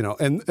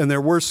and there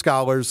were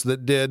scholars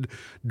that did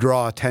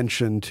draw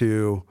attention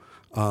to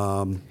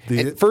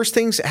First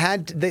Things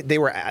had they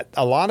were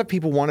a lot of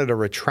people wanted a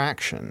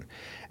retraction.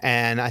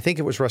 And I think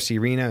it was Rusty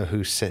Reno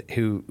who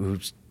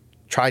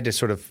tried to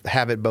sort of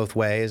have it both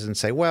ways and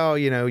say, well,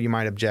 you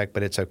might object,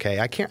 but it's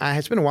okay.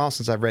 It's been a while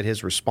since I've read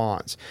his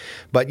response.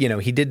 But,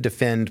 he did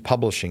defend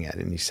publishing it.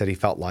 And he said he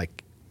felt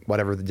like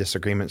whatever the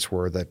disagreements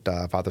were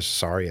that Father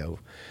Cesario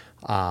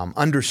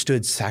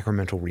understood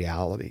sacramental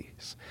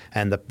realities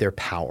and their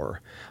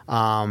power.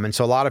 And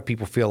so a lot of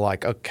people feel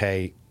like,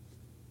 okay,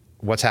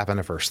 what's happened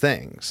to First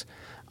Things?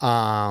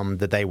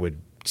 That they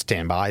would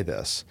stand by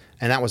this.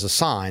 And that was a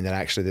sign that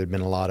actually there had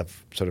been a lot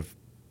of sort of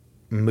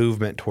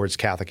movement towards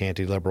Catholic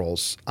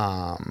anti-liberals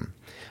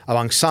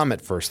among some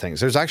at First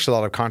Things. There's actually a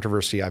lot of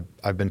controversy,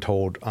 I've been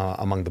told,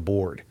 among the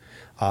board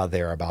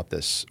there about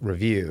this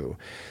review.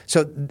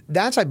 So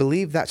I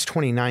believe that's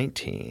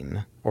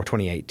 2019 or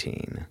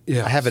 2018.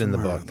 Yeah, I have it in the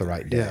book, The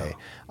Right Day.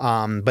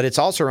 Yeah. But it's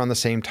also around the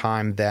same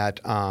time that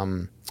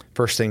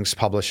First Things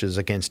publishes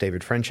Against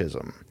David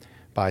Frenchism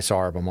by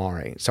Sohrab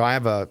Ahmari. So I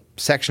have a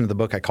section of the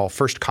book I call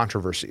First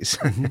Controversies,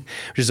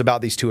 which is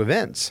about these two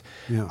events.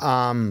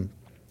 Yeah.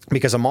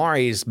 Because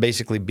Ahmari is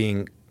basically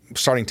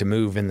starting to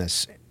move in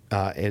this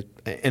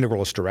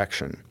integralist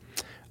direction.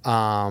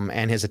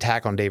 And his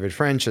attack on David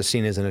French is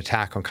seen as an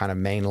attack on kind of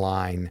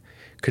mainline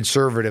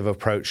conservative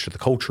approach to the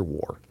culture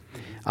war,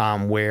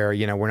 where,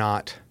 we're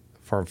not,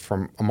 from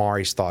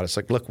Ahmari's thought, it's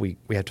like, look, we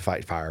have to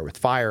fight fire with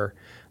fire.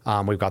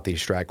 We've got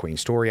these drag queen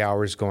story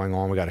hours going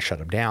on. We got to shut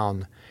them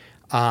down.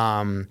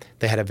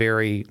 They had a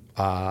very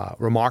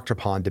remarked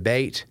upon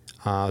debate.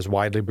 It was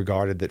widely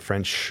regarded that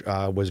French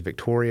was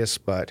victorious,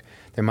 but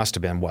there must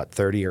have been,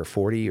 30 or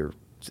 40 or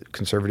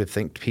conservative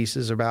think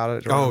pieces about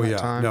it around that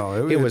time?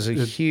 No, it was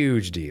a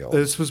huge deal.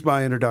 This was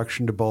my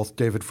introduction to both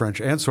David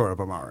French and Sohrab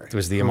Ahmari. It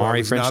was the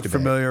Ahmari-French debate. I was not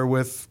familiar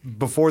with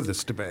before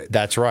this debate.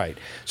 That's right.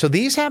 So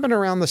these happened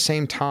around the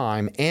same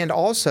time and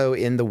also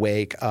in the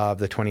wake of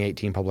the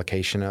 2018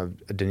 publication of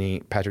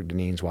Patrick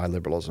Deneen's Why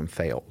Liberalism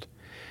Failed.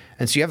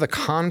 And so you have the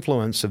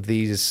confluence of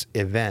these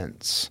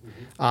events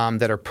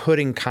that are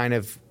putting kind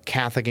of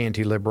Catholic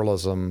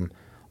anti-liberalism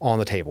on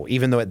the table,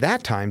 even though at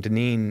that time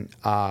Deneen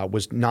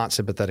was not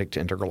sympathetic to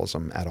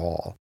integralism at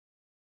all.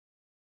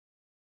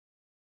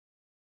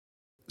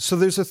 So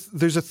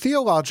there's a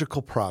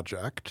theological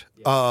project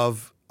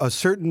of a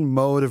certain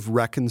mode of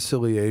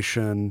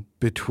reconciliation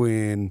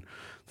between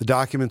the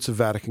documents of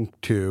Vatican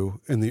II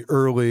and the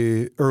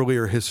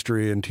earlier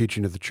history and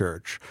teaching of the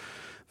Church.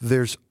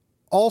 There's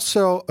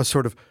also a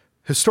sort of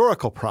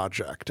historical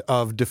project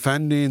of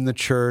defending the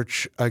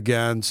Church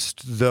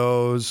against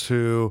those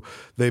who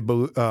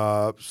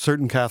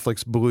certain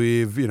Catholics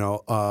believe,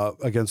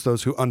 against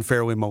those who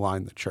unfairly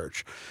malign the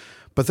Church.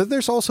 But then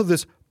there's also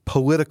this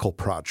political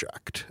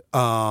project,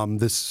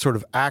 this sort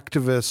of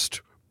activist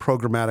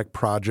programmatic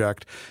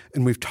project,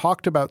 and we've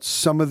talked about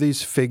some of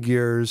these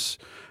figures.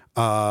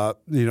 Now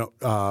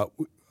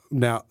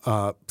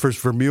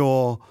first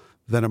Vermeulen,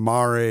 then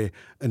Ahmari,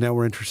 and now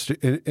we're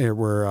interested in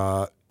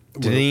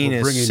Deneen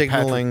is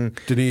signaling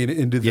Patrick Deneen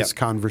into this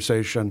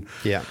conversation.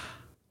 Yeah.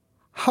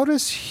 How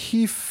does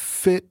he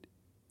fit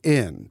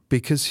in?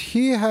 Because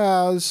he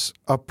has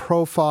a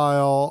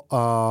profile.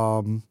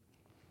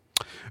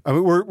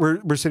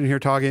 We're sitting here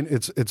talking.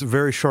 It's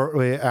very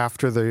shortly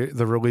after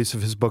the release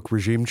of his book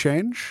Regime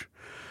Change,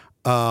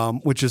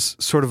 which is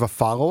sort of a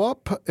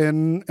follow-up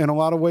in a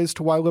lot of ways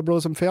to Why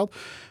Liberalism Failed.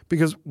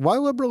 Because Why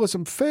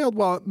Liberalism Failed,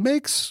 while it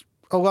makes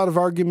a lot of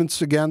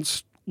arguments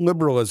against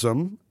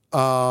liberalism,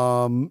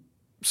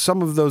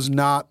 some of those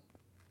not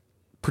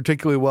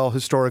particularly well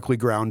historically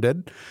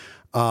grounded,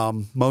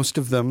 most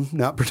of them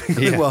not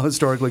particularly well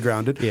historically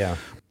grounded. Yeah.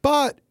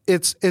 But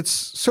its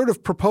sort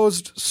of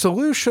proposed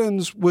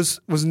solutions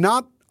was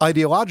not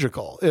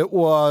ideological. It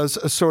was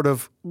a sort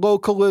of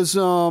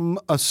localism,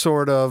 a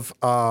sort of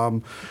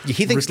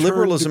he thinks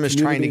liberalism is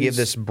trying to give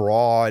this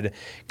broad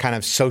kind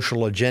of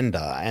social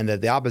agenda, and that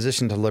the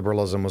opposition to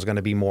liberalism was going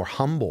to be more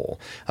humble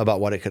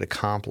about what it could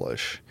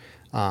accomplish.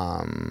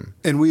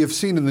 And we have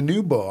seen in the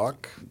new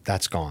book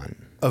that's gone.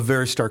 A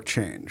very stark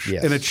change.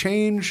 Yes. And a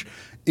change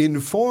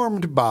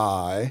informed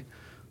by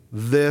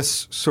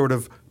this sort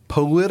of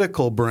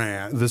political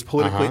branch, this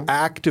politically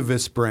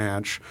activist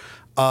branch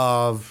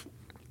of,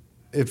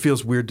 it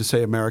feels weird to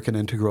say American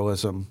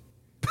integralism.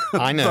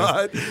 I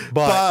know.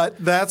 but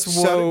that's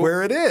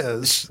where it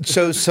is.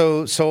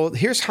 So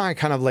here's how I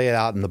kind of lay it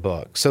out in the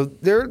book. So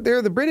they're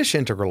the British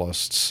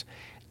integralists,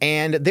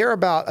 and they're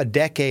about a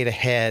decade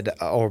ahead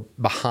or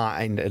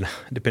behind,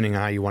 depending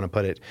on how you want to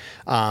put it,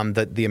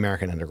 the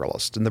American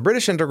integralists. And the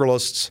British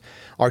integralists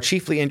are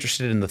chiefly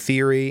interested in the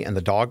theory and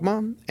the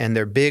dogma, and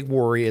their big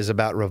worry is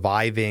about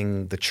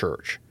reviving the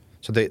church.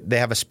 So they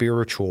have a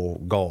spiritual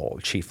goal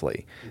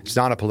chiefly. It's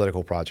not a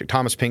political project.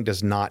 Thomas Pink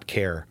does not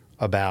care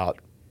about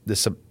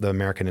the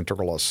American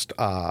integralist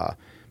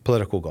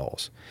political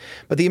goals.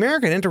 But the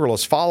American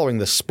integralists following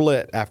the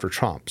split after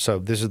Trump, so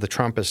this is the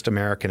Trumpist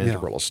American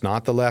integralists,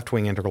 not the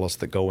left-wing integralists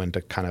that go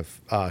into kind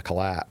of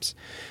collapse.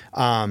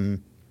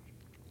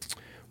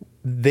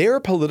 Their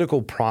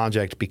political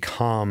project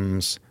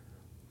becomes,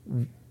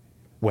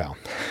 well,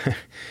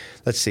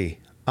 let's see.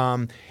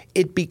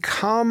 it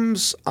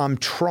becomes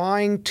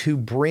trying to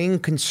bring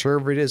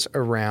conservatives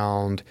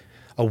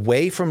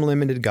away from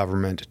limited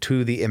government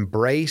to the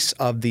embrace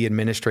of the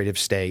administrative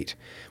state,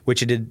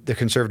 which the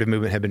conservative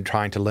movement had been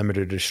trying to limit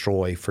or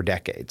destroy for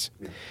decades.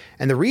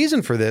 And the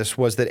reason for this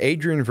was that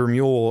Adrian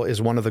Vermeule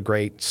is one of the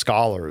great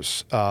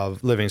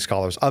living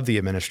scholars of the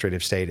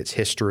administrative state, its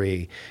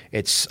history,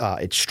 its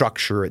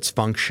structure, its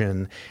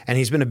function, and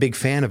he's been a big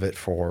fan of it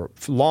for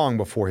long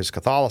before his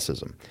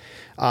Catholicism.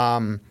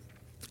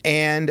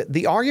 And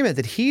the argument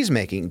that he's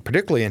making,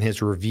 particularly in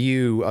his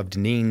review of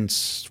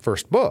Deneen's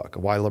first book,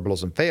 Why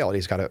Liberalism Failed,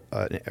 he's got a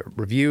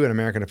review in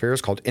American Affairs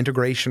called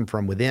Integration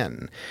from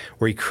Within,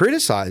 where he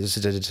criticizes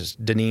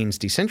Deneen's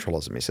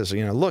decentralism. He says,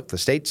 look, the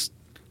state's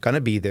going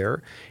to be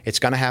there. It's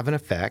going to have an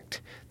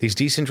effect. These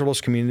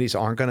decentralized communities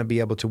aren't going to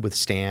be able to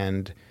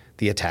withstand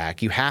the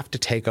attack. You have to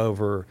take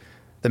over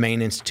the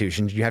main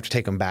institutions. You have to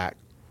take them back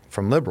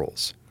from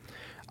liberals.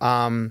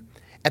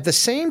 At the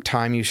same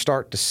time, you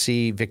start to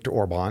see Viktor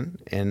Orban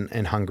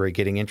in Hungary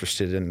getting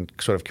interested in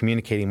sort of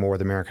communicating more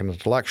with American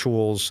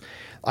intellectuals,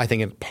 I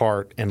think in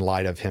part in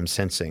light of him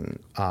sensing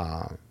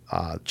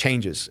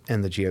changes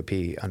in the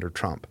GOP under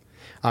Trump,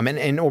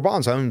 and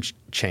Orban's own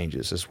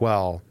changes as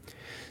well.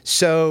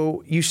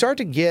 So you start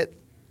to get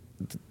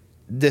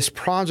this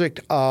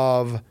project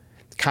of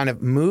kind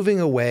of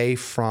moving away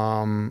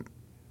from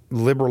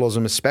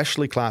liberalism,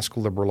 especially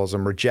classical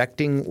liberalism,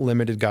 rejecting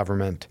limited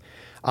government,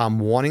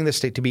 wanting the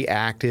state to be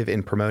active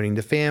in promoting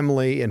the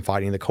family and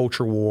fighting the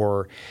culture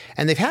war.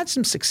 And they've had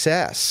some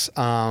success.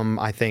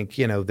 I think,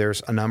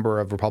 there's a number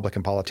of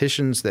Republican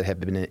politicians that have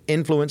been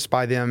influenced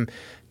by them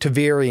to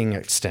varying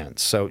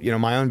extents. So,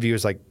 my own view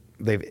is like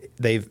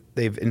they've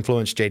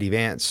influenced J.D.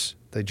 Vance,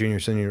 the junior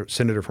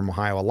senator from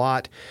Ohio, a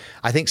lot.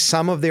 I think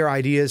some of their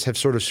ideas have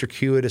sort of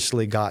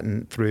circuitously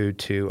gotten through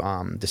to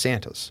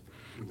DeSantis.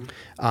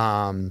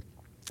 Mm-hmm.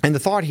 And the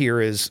thought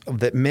here is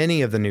that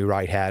many of the new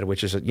right had,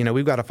 which is,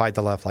 we've got to fight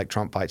the left like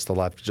Trump fights the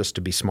left just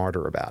to be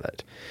smarter about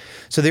it.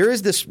 So there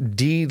is this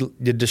the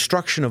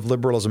destruction of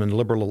liberalism and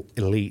liberal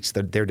elites,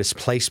 their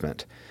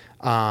displacement.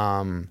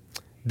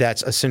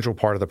 That's a central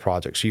part of the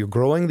project. So you're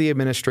growing the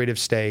administrative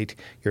state,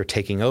 you're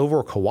taking over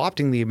or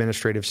co-opting the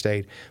administrative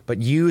state,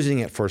 but using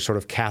it for sort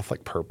of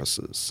Catholic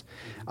purposes.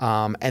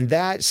 And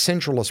that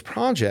centralist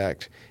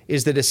project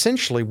is that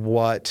essentially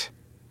what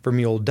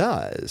Vermeule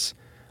does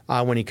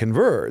when he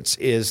converts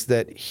is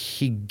that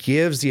he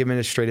gives the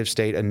administrative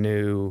state a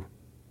new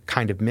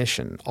kind of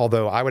mission.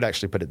 Although I would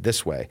actually put it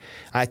this way.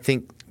 I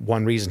think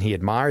one reason he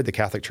admired the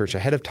Catholic Church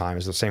ahead of time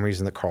is the same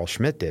reason that Carl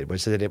Schmitt did,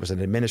 was that it was an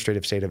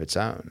administrative state of its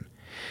own.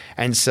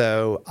 And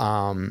so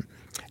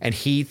and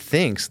he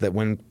thinks that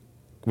when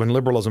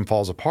liberalism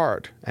falls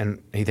apart,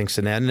 and he thinks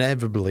it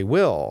inevitably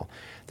will,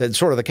 that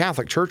sort of the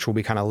Catholic Church will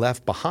be kind of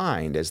left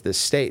behind as this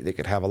state that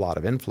could have a lot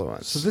of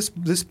influence. So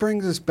this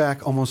brings us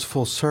back almost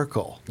full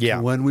circle to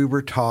when we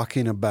were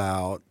talking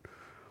about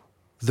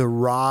the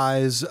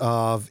rise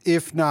of,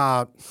 if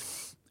not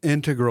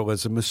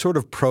integralism, a sort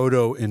of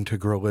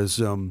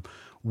proto-integralism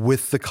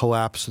with the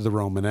collapse of the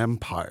Roman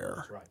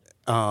Empire. Right.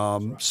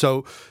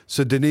 So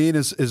Deneen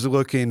is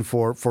looking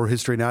for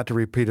history not to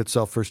repeat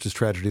itself first as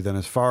tragedy, then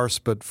as farce,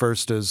 but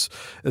first as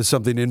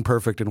something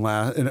imperfect and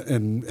last.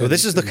 Well,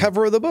 this is the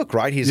cover of the book,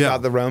 right? He's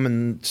got the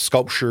Roman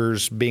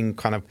sculptures being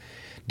kind of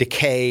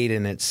decayed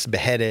and it's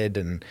beheaded,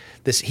 and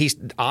this.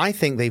 I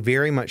think they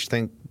very much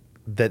think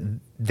that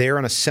they're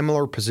in a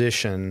similar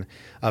position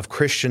of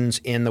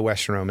Christians in the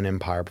Western Roman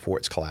Empire before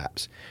its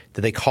collapse.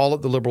 That they call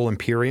it the liberal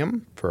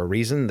imperium for a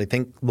reason. They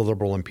think the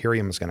liberal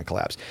imperium is going to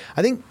collapse.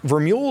 I think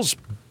Vermeule's,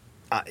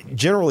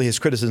 generally his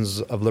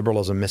criticisms of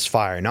liberalism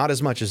misfire, not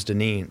as much as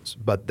Deneen's,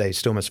 but they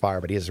still misfire.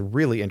 But he has a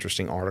really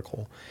interesting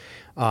article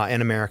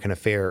in American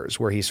Affairs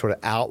where he sort of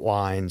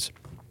outlines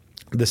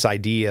this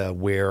idea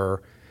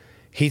where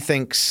he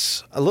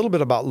thinks a little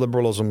bit about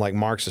liberalism like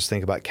Marxists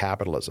think about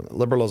capitalism.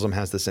 Liberalism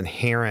has this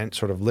inherent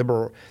sort of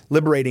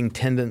liberating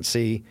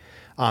tendency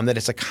that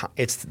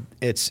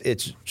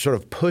it's sort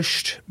of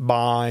pushed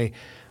by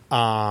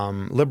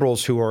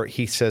liberals who are,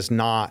 he says,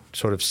 not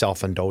sort of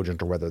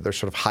self-indulgent, or whether they're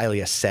sort of highly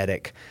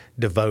ascetic,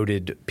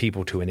 devoted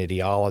people to an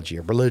ideology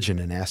or religion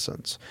in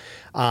essence.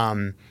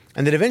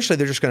 And that eventually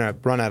they're just going to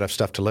run out of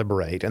stuff to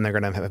liberate, and they're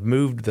going to have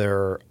moved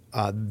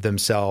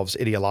themselves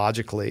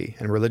ideologically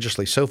and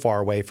religiously so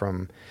far away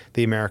from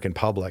the American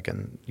public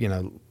and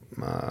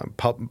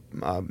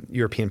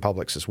European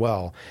publics as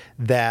well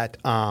that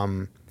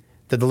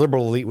that the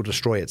liberal elite will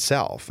destroy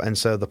itself. And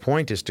so the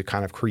point is to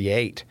kind of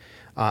create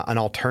an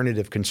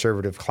alternative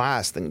conservative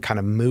class that can kind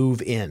of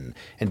move in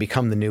and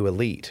become the new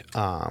elite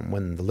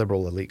when the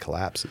liberal elite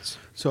collapses.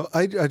 So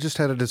I just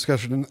had a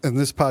discussion, and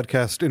this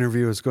podcast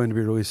interview is going to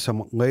be released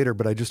somewhat later,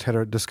 but I just had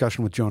a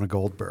discussion with Jonah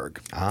Goldberg.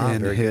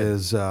 Very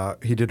good.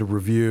 He did a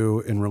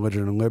review in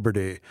Religion and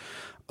Liberty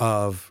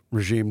of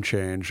regime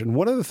change. And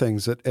one of the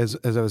things that, as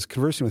I was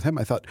conversing with him,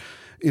 I thought,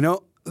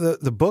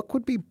 the book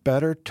would be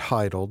better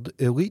titled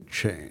Elite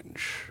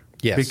Change.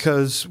 Yes.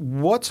 Because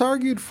what's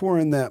argued for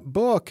in that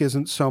book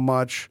isn't so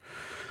much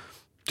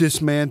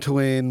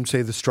dismantling,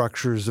 say, the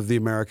structures of the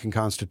American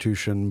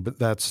Constitution, but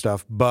that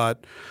stuff,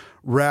 but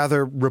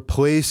rather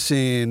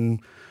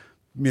replacing,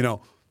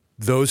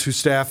 those who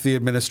staff the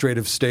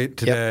administrative state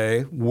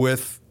today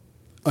with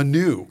a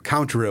new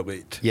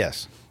counter-elite.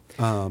 Yes.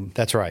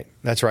 That's right.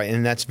 That's right.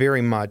 And that's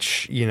very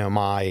much,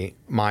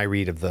 my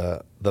read of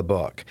the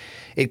book.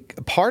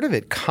 Part of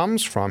it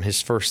comes from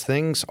his First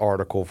Things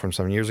article from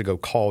some years ago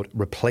called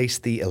Replace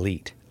the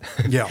Elite.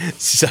 Yeah.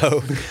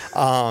 So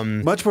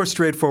much more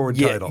straightforward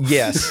title.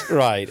 Yes,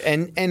 right.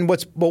 And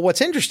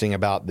what's interesting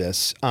about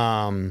this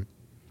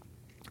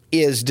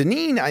is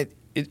Deneen,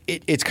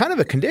 it's kind of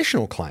a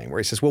conditional claim where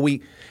he says, well,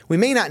 we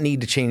may not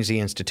need to change the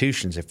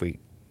institutions if we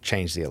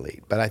change the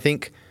elite. But I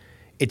think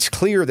it's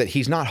clear that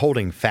he's not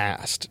holding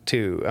fast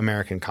to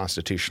American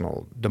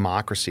constitutional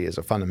democracy as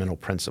a fundamental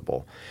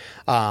principle.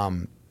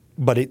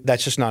 But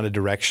that's just not a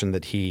direction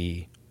that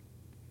he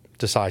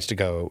decides to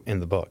go in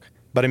the book.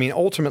 But I mean,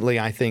 ultimately,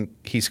 I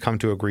think he's come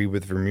to agree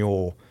with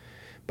Vermeulen,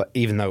 but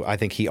even though I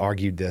think he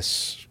argued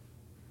this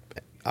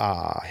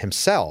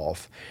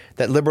himself,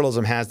 that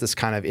liberalism has this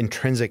kind of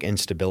intrinsic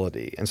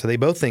instability. And so they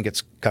both think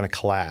it's going to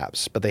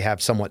collapse, but they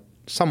have somewhat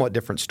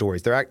different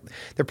stories. They're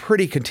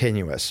pretty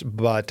continuous,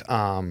 but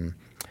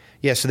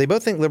so they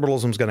both think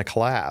liberalism is going to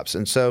collapse.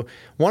 And so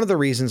one of the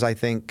reasons I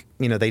think,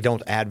 they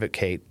don't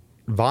advocate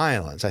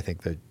violence, I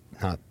think that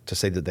not to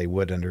say that they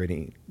would under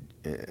any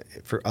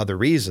for other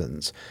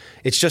reasons.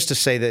 It's just to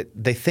say that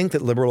they think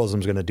that liberalism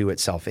is going to do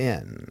itself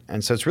in.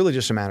 And so it's really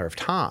just a matter of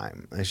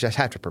time. They just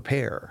have to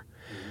prepare.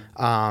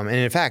 And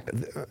in fact,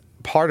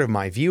 part of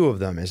my view of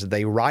them is that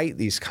they write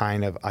these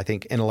kind of, I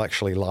think,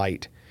 intellectually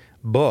light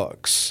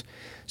books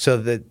so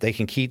that they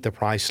can keep the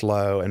price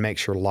low and make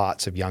sure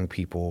lots of young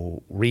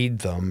people read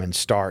them and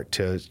start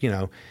to,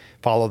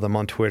 follow them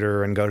on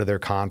Twitter and go to their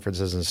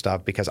conferences and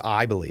stuff, because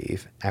I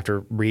believe, after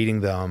reading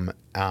them,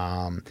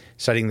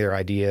 studying their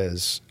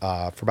ideas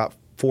for about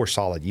 4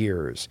 solid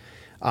years,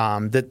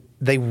 that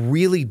they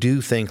really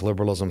do think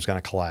liberalism is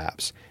going to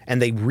collapse,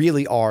 and they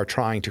really are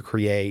trying to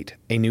create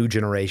a new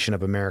generation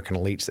of American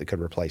elites that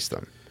could replace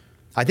them.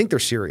 I think they're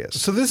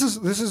serious. So this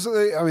is.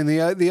 I mean,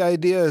 the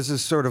idea is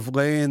this sort of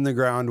laying the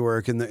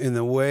groundwork in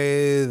the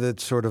way that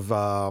sort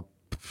of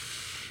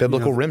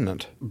biblical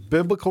remnant,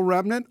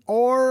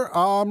 or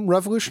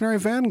revolutionary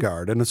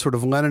vanguard in a sort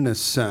of Leninist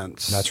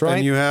sense. That's right.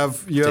 And you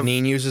have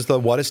Deneen uses the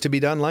 "what is to be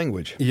done"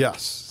 language.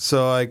 Yes.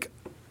 So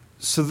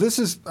this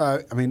is.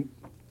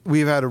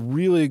 We've had a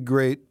really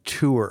great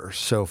tour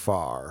so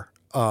far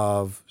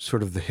of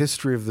sort of the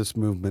history of this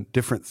movement,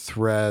 different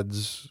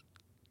threads,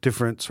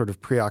 different sort of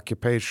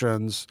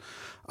preoccupations,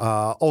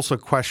 also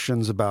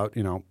questions about,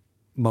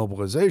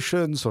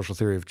 mobilization, social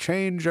theory of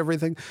change,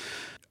 everything.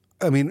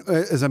 I mean,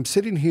 as I'm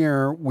sitting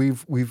here, we're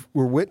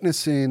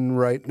witnessing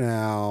right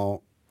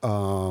now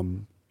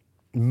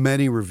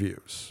many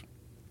reviews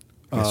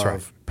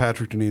of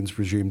Patrick Deneen's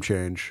Regime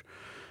Change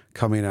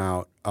coming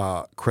out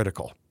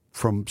critical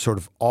from sort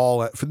of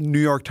from the New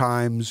York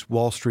Times,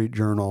 Wall Street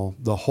Journal,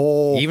 the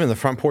whole... Even the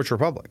Front Porch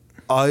Republic.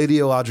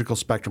 Ideological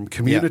spectrum,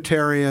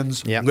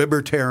 communitarians,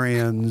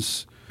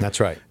 libertarians. That's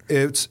right.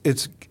 Is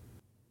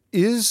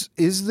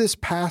this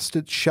past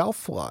its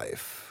shelf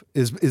life?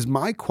 Is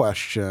my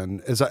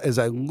question as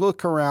I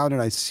look around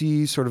and I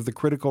see sort of the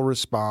critical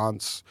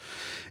response.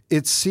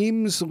 It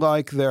seems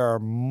like there are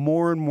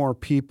more and more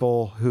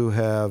people who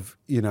have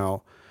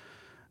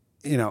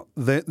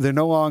they're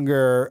no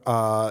longer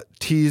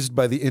teased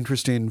by the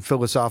interesting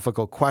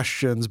philosophical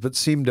questions, but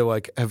seem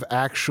to have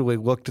actually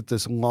looked at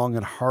this long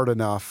and hard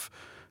enough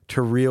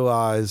to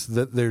realize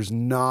that there's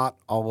not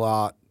a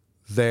lot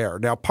there.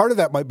 Now, part of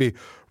that might be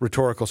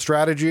rhetorical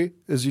strategy,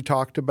 as you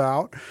talked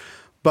about,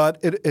 but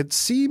it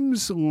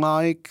seems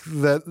like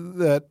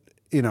that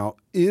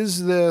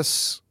is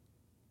this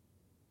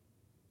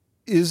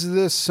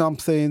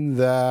something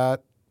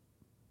that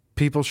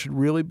people should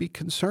really be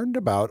concerned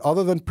about,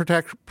 other than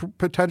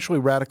potentially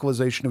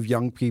radicalization of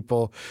young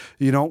people?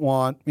 You don't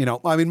want,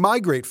 my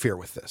great fear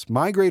with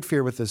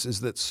this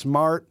is that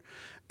smart,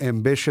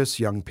 ambitious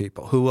young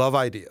people who love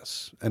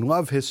ideas and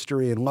love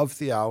history and love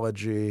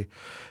theology,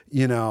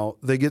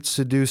 they get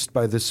seduced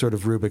by this sort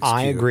of Rubik's Cube.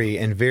 I agree,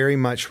 and very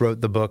much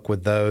wrote the book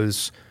with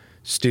those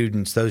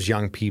students, those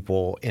young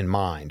people in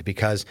mind,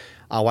 because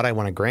what I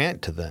want to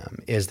grant to them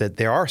is that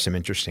there are some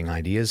interesting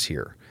ideas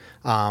here.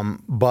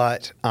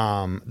 But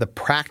the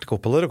practical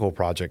political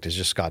project has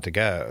just got to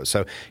go.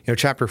 So,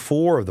 chapter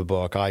 4 of the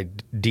book, I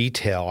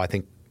detail, I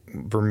think,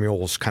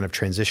 Vermeulen's kind of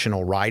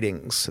transitional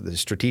writings, the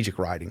strategic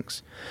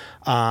writings,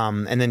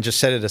 and then just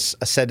set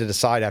it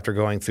aside after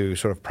going through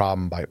sort of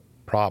problem by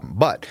problem.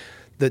 But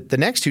the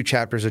next 2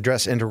 chapters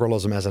address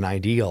integralism as an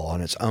ideal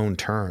on its own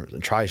terms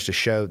and tries to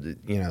show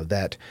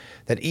that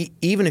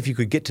even if you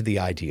could get to the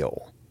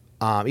ideal,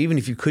 even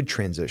if you could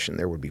transition,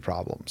 there would be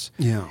problems.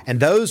 Yeah. And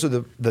those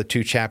are the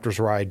 2 chapters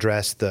where I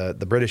address the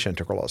British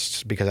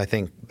integralists, because I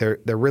think there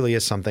really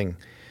is something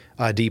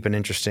deep and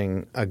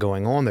interesting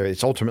going on there.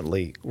 It's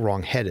ultimately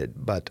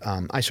wrong-headed, but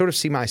I sort of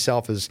see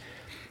myself as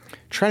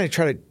try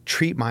to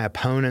treat my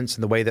opponents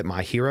in the way that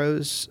my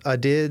heroes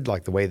did,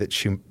 like the way that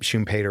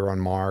Schumpeter on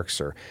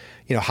Marx, or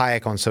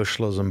Hayek on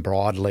socialism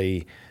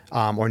broadly,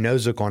 or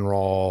Nozick on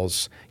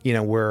Rawls,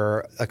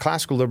 where a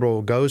classical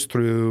liberal goes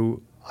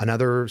through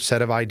another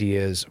set of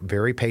ideas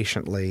very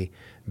patiently,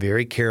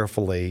 very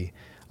carefully,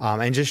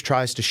 and just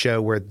tries to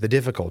show where the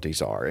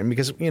difficulties are. And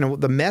because,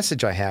 the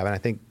message I have, and I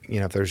think,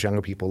 if there's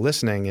younger people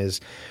listening,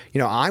 is,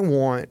 I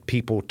want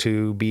people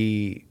to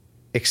be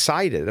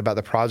excited about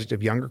the project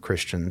of younger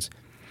Christians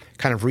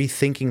kind of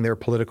rethinking their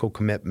political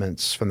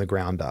commitments from the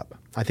ground up.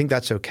 I think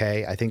that's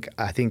okay. I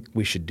think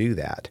we should do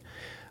that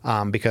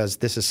because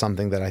this is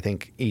something that I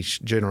think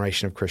each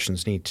generation of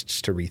Christians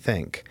needs to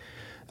rethink.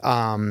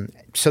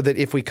 So that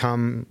if we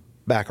come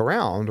back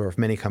around, or if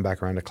many come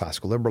back around to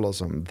classical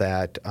liberalism,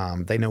 that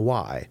they know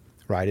why,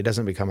 right? It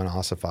doesn't become an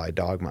ossified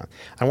dogma.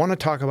 I want to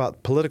talk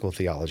about political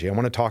theology. I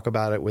want to talk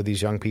about it with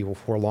these young people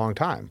for a long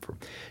time.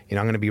 I'm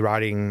going to be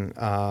writing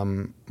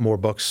more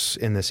books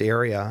in this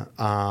area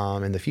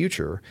in the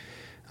future.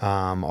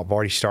 I've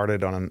already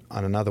started on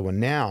another one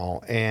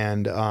now.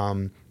 And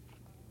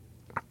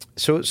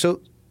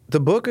so the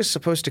book is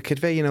supposed to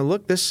convey,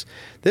 look, this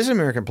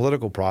American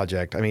political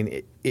project, I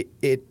mean,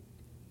 it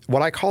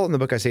what I call it in the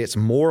book, I say it's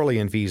morally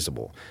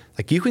infeasible.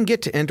 Like, you can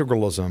get to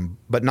integralism,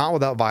 but not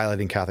without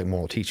violating Catholic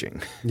moral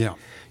teaching. Yeah,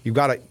 you've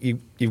got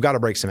to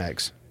break some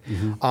eggs.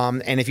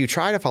 Mm-hmm. And if you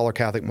try to follow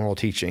Catholic moral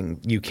teaching,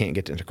 you can't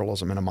get to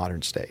integralism in a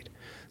modern state.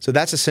 So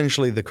that's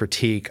essentially the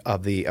critique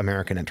of the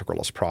American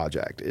Integralist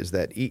Project: is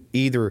that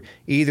either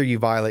you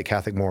violate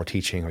Catholic moral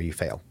teaching or you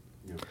fail,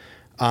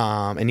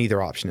 and neither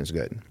option is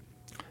good.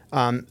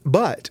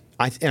 But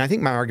I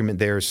think my argument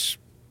there is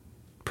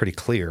pretty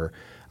clear.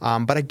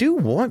 But I do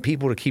want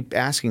people to keep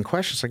asking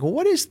questions like, well,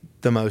 what is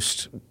the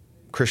most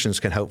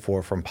Christians can hope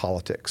for from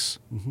politics?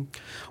 Mm-hmm.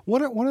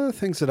 One of the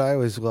things that I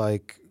always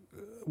like,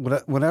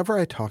 whenever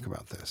I talk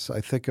about this,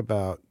 I think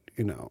about,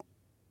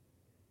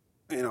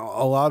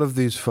 a lot of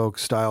these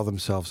folks style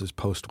themselves as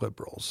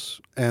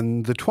post-liberals.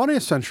 And the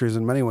 20th century is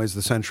in many ways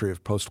the century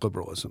of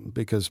post-liberalism,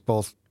 because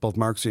both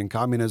Marxian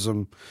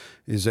communism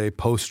is a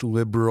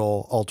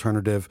post-liberal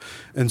alternative,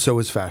 and so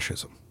is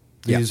fascism.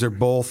 These are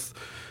both,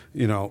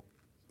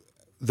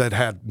 that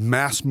had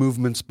mass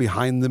movements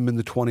behind them in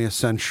the 20th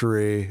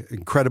century,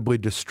 incredibly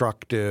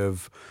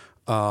destructive.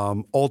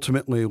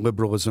 Ultimately,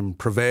 liberalism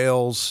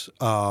prevails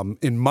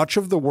in much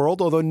of the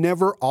world, although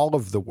never all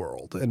of the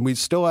world. And we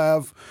still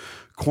have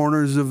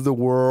corners of the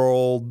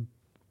world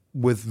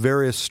with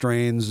various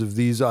strains of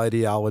these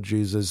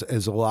ideologies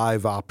as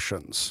live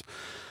options.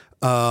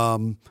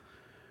 Where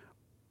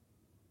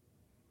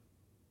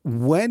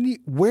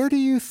do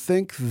you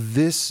think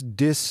this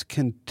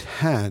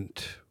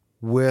discontent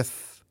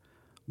with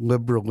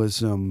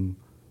liberalism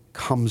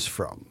comes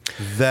from?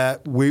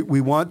 That we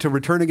want to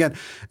return again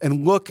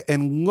and look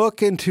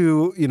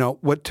into,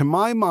 what to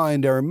my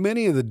mind are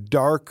many of the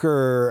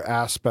darker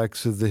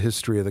aspects of the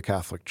history of the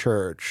Catholic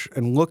Church,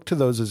 and look to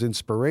those as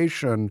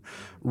inspiration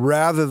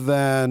rather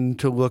than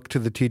to look to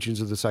the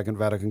teachings of the Second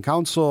Vatican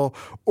Council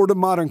or to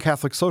modern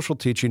Catholic social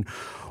teaching.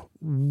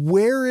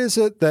 Where is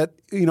it that,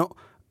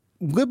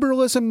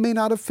 liberalism may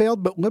not have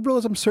failed, but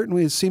liberalism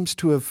certainly seems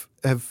to have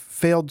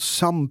failed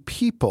some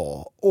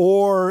people,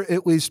 or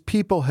at least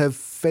people have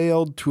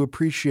failed to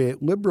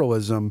appreciate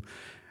liberalism.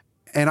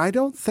 And I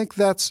don't think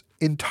that's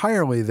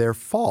entirely their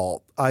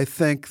fault. I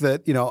think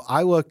that,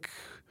 I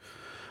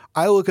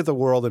look at the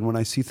world, and when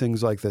I see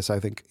things like this, I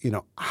think,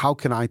 how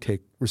can I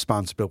take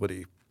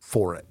responsibility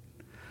for it?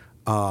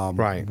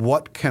 Right.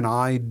 What can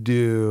I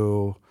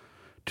do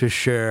to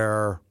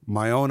share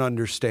my own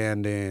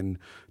understanding,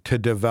 to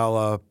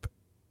develop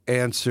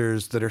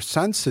answers that are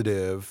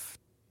sensitive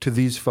to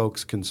these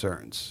folks'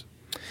 concerns?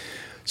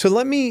 So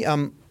let me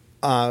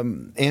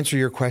answer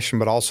your question,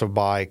 but also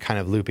by kind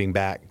of looping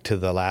back to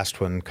the last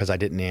one, because I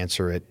didn't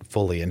answer it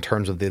fully in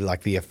terms of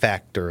the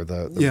effect or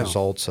the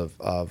results of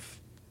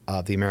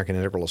the American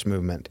Integralist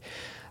movement.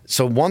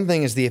 So one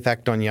thing is the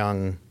effect on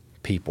young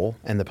people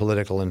and the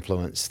political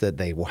influence that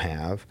they will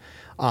have.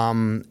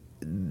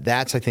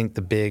 That's, I think,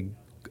 the big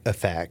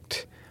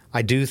effect.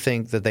 I do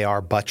think that they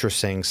are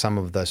buttressing some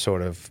of the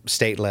sort of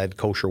state-led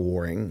kosher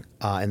warring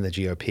in the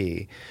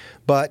GOP.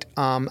 But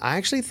I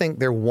actually think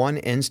they're one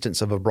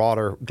instance of a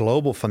broader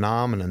global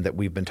phenomenon that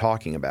we've been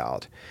talking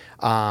about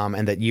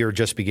and that you're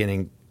just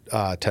beginning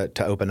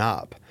to open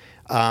up,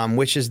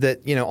 which is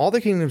that, all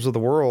the kingdoms of the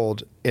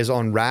world is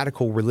on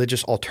radical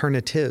religious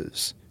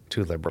alternatives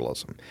to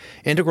liberalism.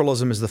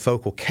 Integralism is the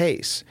focal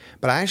case,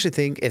 but I actually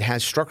think it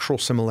has structural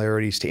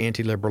similarities to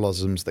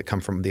anti-liberalisms that come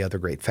from the other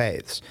great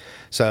faiths.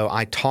 So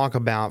I talk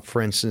about,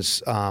 for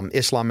instance,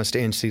 Islamist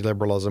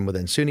anti-liberalism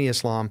within Sunni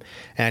Islam,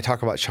 and I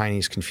talk about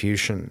Chinese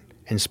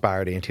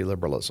Confucian-inspired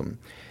anti-liberalism.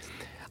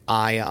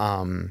 I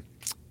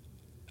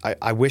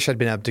wish I'd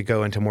been able to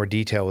go into more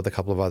detail with a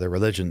couple of other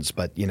religions,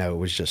 but, it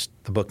was just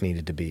the book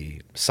needed to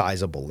be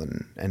sizable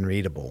and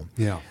readable.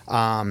 Yeah.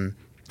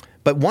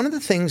 But one of the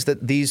things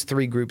that these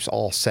three groups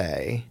all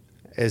say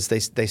is they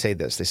say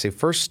this. They say,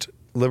 first,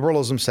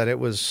 liberalism said it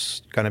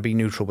was going to be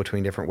neutral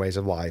between different ways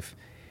of life.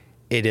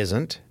 It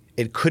isn't.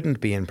 It couldn't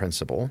be in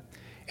principle.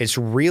 It's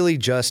really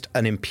just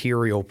an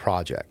imperial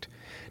project.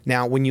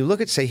 Now, when you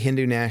look at, say,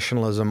 Hindu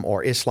nationalism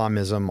or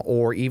Islamism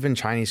or even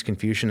Chinese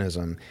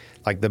Confucianism,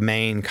 like the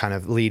main kind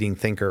of leading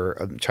thinker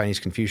of Chinese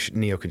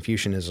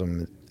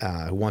Neo-Confucianism,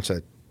 who wants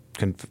a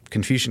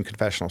Confucian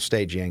confessional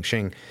state, Jiang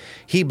Xing,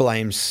 he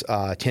blames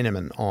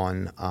Tiananmen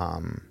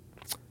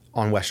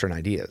on Western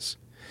ideas.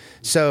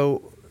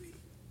 So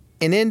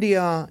in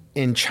India,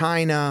 in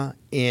China,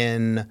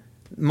 in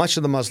much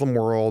of the Muslim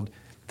world,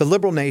 the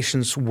liberal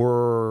nations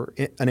were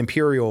an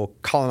imperial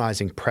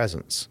colonizing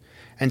presence.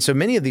 And so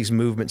many of these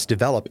movements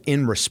develop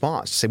in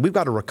response to say, we've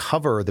got to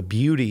recover the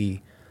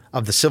beauty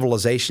of the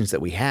civilizations that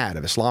we had,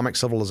 of Islamic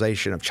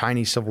civilization, of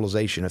Chinese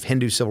civilization, of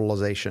Hindu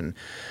civilization.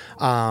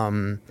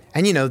 And,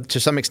 to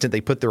some extent,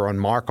 they put their own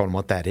mark on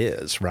what that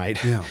is,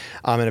 right? Yeah.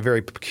 In a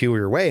very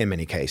peculiar way in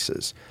many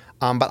cases.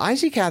 But I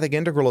see Catholic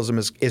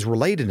integralism is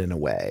related in a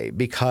way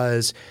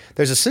because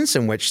there's a sense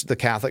in which the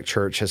Catholic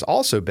Church has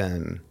also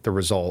been the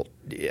result,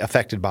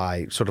 affected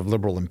by sort of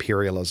liberal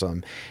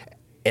imperialism,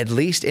 at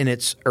least in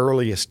its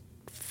earliest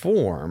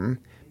form,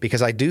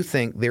 because I do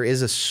think there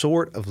is a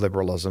sort of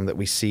liberalism that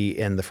we see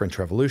in the French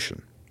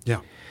Revolution. Yeah.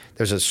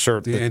 There's a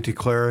certain the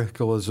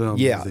anti-clericalism.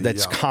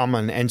 That's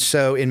common. And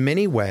so in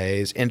many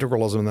ways,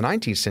 integralism in the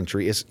 19th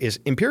century is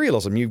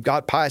imperialism. You've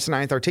got Pius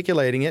IX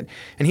articulating it,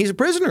 and he's a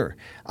prisoner,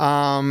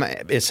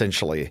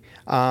 essentially.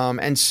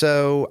 And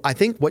so I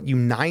think what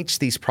unites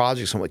these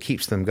projects and what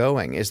keeps them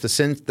going is the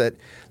sense that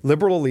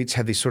liberal elites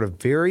have these sort of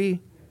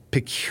very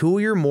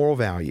peculiar moral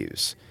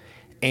values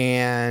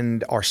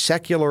and are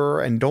secular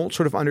and don't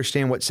sort of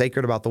understand what's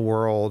sacred about the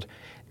world.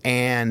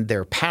 And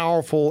they're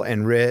powerful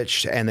and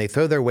rich, and they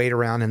throw their weight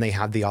around, and they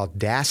have the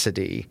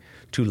audacity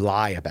to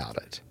lie about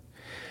it.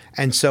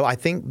 And so I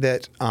think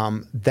that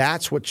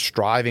that's what's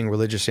driving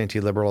religious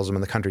anti-liberalism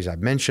in the countries I've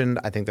mentioned.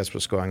 I think that's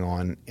what's going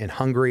on in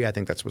Hungary. I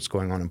think that's what's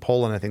going on in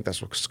Poland. I think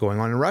that's what's going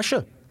on in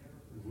Russia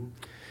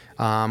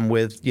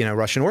with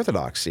Russian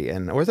Orthodoxy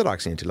and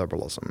Orthodox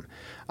anti-liberalism.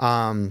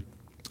 And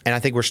I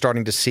think we're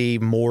starting to see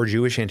more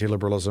Jewish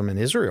anti-liberalism in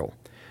Israel.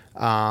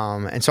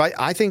 And so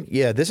I think,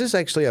 this is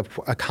actually a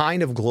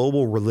kind of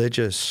global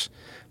religious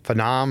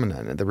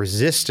phenomenon, the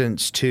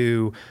resistance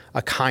to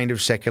a kind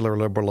of secular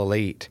liberal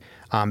elite,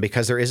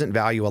 because there isn't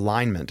value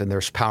alignment and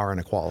there's power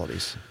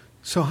inequalities.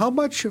 So how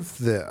much of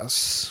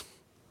this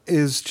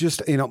is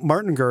just,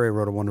 Martin Gurry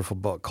wrote a wonderful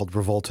book called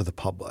Revolt of the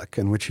Public,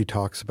 in which he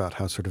talks about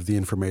how sort of the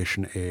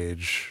information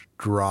age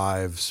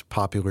drives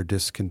popular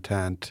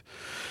discontent.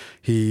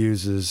 He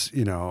uses,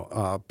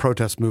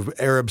 protest movement,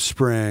 Arab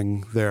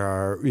Spring. There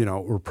are,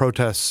 were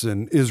protests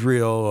in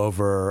Israel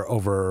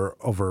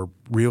over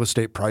real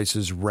estate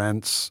prices,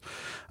 rents,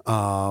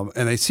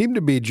 and they seem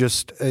to be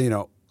just,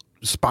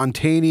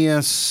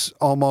 spontaneous,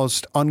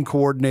 almost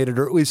uncoordinated,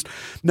 or at least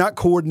not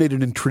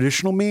coordinated in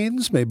traditional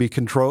means. Maybe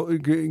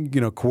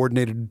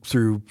coordinated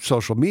through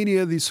social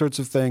media, these sorts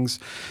of things.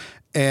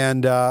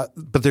 And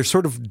but they're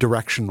sort of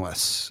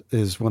directionless,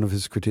 is one of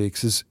his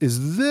critiques.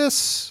 Is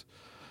this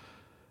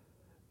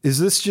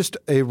just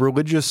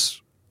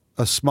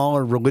a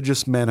smaller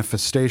religious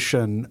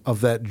manifestation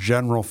of that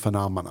general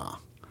phenomena?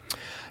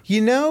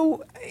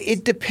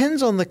 It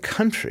depends on the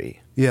country.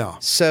 Yeah.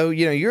 So,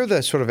 you're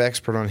the sort of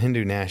expert on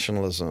Hindu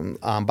nationalism,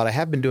 but I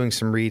have been doing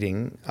some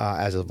reading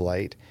as of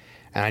late,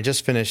 and I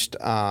just finished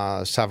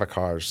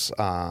Savarkar's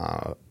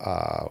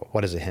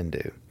What is a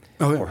Hindu?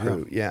 Oh, yeah. Or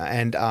who? Yeah.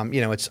 And,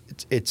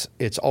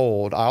 it's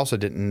old. I also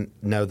didn't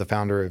know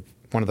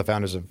one of the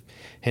founders of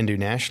Hindu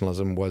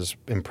nationalism was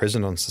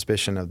imprisoned on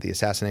suspicion of the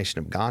assassination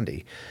of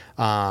Gandhi.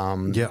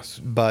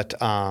 Yes. But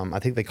I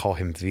think they call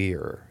him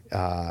Veer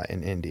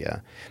in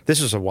India.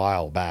 This was a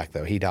while back,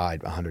 though. He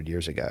died 100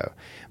 years ago.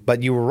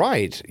 But you were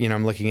right,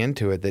 I'm looking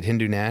into it, that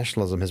Hindu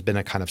nationalism has been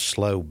a kind of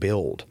slow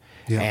build.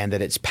 Yeah. And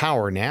that its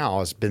power now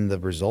has been the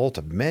result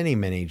of many,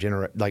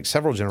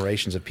 several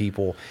generations of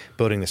people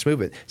building this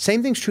movement.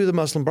 Same thing's true of the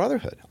Muslim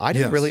Brotherhood. I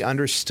didn't really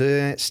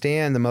understand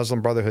the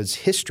Muslim Brotherhood's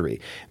history.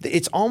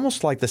 It's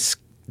almost like the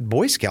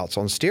Boy Scouts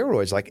on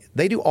steroids. Like,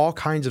 they do all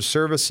kinds of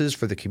services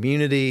for the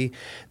community.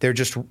 They're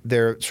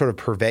sort of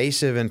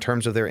pervasive in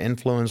terms of their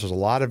influence. There's a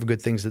lot of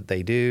good things that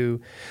they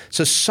do.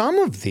 So some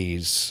of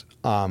these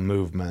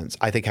movements,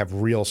 I think, have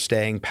real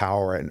staying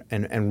power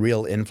and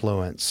real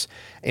influence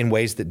in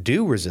ways that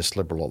do resist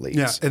liberal elites.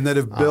 Yeah, and that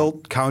have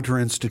built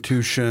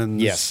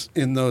counter-institutions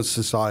in those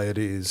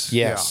societies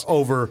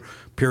over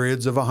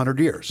periods of 100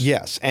 years.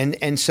 Yes,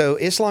 and so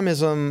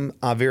Islamism,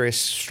 various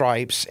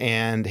stripes,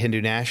 and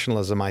Hindu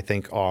nationalism, I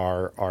think,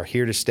 are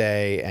here to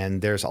stay,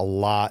 and there's a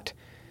lot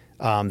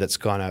that's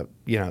going to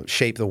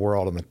shape the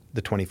world in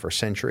the 21st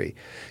century.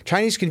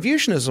 Chinese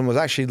Confucianism was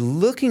actually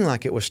looking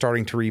like it was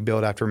starting to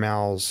rebuild after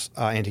Mao's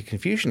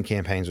anti-Confucian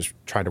campaigns was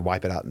trying to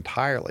wipe it out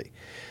entirely.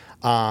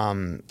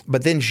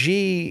 But then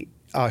sorry,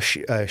 I've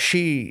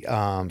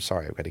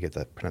got to get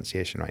the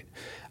pronunciation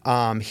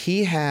right.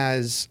 He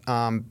has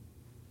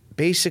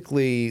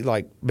basically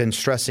been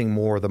stressing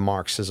more the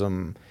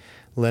Marxism,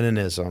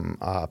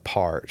 Leninism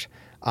part.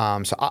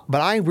 But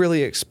I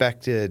really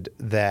expected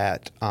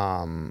that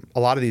a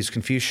lot of these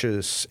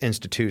Confucius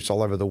institutes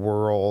all over the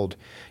world,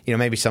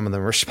 maybe some of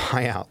them are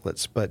spy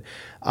outlets, but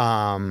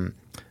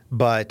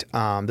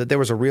that there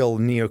was a real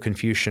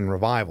Neo-Confucian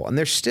revival. And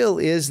there still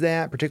is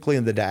that, particularly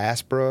in the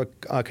diaspora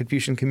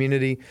Confucian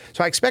community.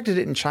 So I expected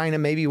it in China.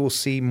 Maybe we'll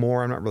see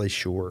more. I'm not really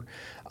sure.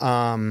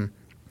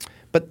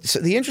 But so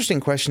the interesting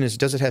question is,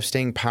 does it have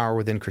staying power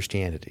within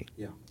Christianity?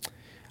 Yeah.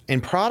 In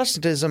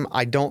Protestantism,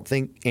 I don't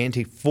think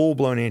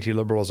full-blown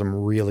anti-liberalism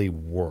really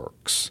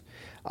works.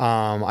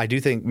 I do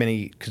think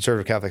many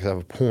conservative Catholics have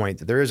a point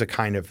that there is a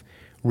kind of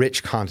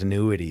rich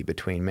continuity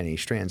between many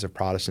strands of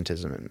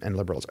Protestantism and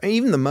liberalism. And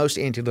even the most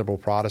anti-liberal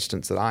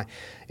Protestants that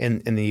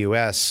in the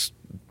U.S.,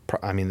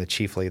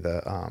 chiefly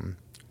the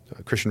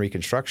Christian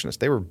Reconstructionists,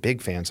 they were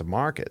big fans of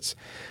markets.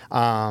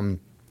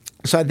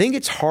 So I think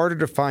it's harder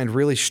to find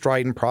really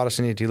strident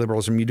Protestant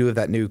anti-liberalism. You do have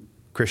that new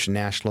Christian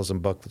nationalism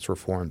book that's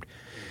reformed.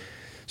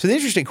 So the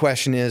interesting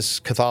question is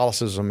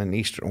Catholicism and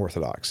Eastern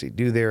Orthodoxy.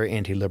 Do their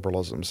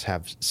anti-liberalisms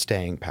have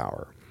staying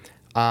power?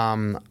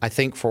 I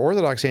think for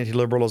Orthodox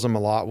anti-liberalism, a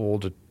lot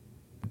will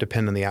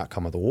depend on the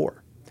outcome of the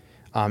war.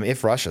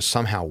 If Russia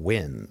somehow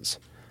wins,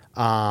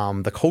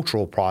 the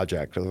cultural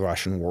project of the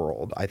Russian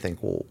world, I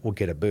think, will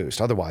get a boost.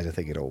 Otherwise, I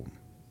think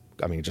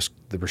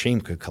the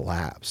regime could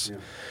collapse.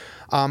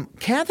 Yeah.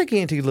 Catholic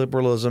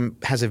anti-liberalism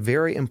has a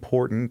very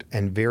important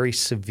and very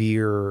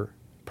severe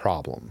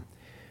problem,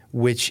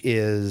 which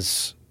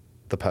is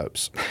the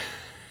popes.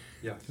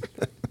 Yeah.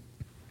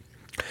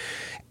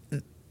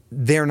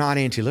 They're not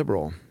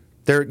anti-liberal.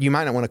 You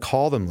might not want to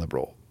call them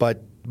liberal,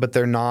 but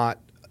they're not.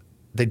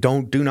 They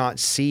do not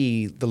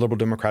see the liberal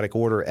democratic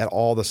order at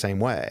all the same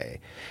way.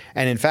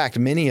 And in fact,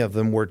 many of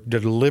them were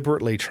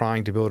deliberately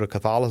trying to build a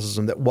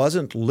Catholicism that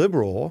wasn't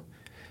liberal,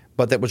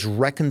 but that was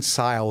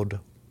reconciled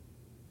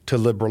to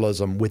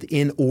liberalism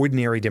within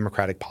ordinary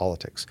democratic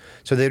politics.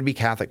 So there'd be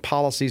Catholic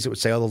policies that would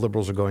say, the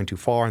liberals are going too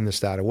far in this,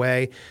 that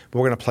way, but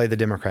we're going to play the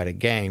democratic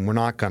game. We're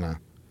not going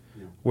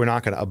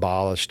to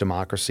abolish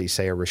democracy,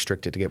 say, or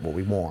restrict it to get what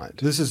we want.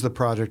 This is the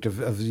project of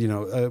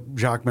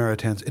Jacques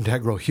Maritain's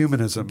integral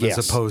humanism, yes,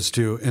 as opposed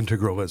to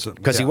integralism.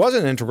 Because he was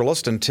an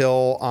integralist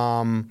until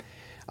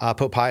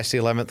Pope Pius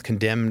XI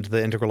condemned the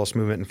integralist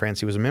movement in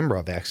France. He was a member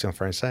of the Action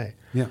Française.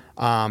 Yeah.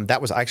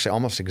 That was actually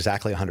almost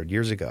exactly 100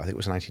 years ago. I think it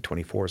was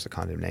 1924 as the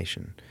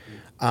condemnation.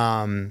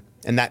 And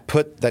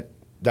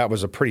that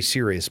was a pretty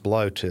serious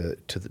blow to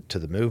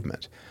the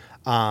movement.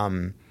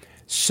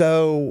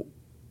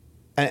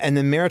 And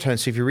then Maritain,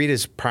 so if you read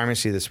his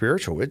Primacy of the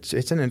Spiritual, it's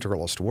an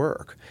integralist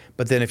work.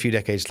 But then a few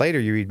decades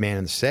later, you read Man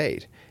and the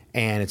State,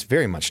 and it's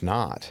very much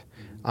not.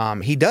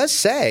 He does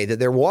say that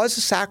there was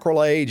a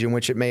sacral age in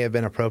which it may have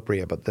been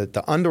appropriate, but that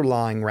the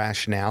underlying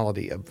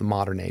rationality of the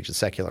modern age, the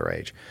secular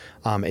age,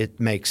 it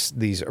makes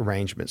these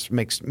arrangements,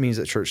 means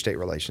that church-state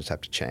relations have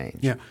to change.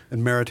 Yeah,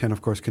 and Maritain,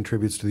 of course,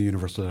 contributes to the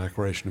Universal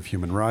Declaration of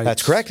Human Rights.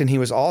 That's correct, and he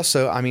was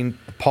also,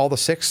 Paul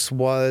VI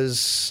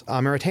was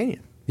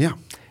Maritainian. Yeah.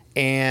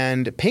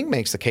 And Pink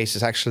makes the case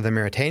it's actually the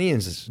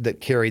Maritainians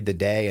that carried the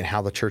day in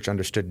how the church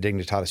understood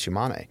dignitatis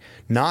humanae,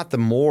 not the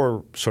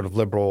more sort of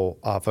liberal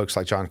folks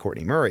like John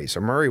Courtney Murray. So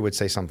Murray would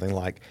say something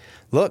like,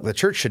 look, the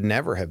church should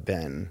never have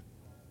been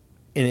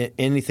in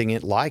anything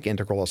like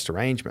integralist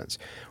arrangements.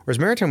 Whereas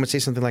Maritain would say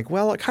something like,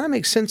 well, it kind of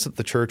makes sense that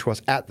the church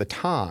was at the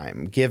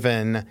time,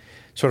 given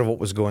sort of what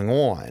was going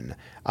on,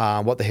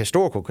 what the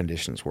historical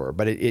conditions were.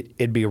 But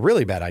it'd be a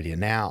really bad idea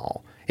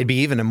now. It'd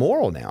be even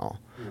immoral now.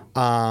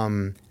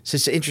 So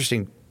it's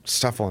interesting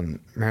stuff on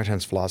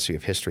Maritain's philosophy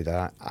of history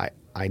that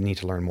I need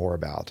to learn more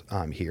about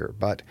here.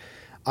 But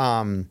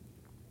the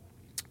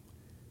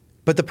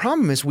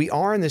problem is we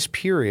are in this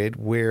period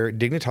where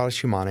dignitatis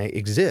humanae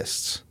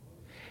exists.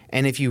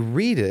 And if you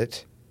read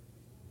it,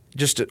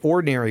 just an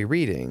ordinary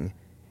reading,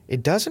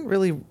 it doesn't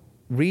really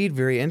read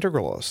very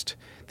integralist.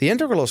 The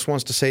integralist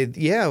wants to say,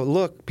 yeah,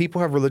 look,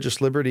 people have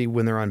religious liberty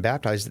when they're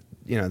unbaptized.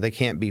 They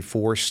can't be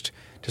forced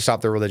to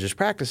stop their religious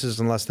practices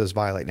unless those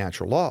violate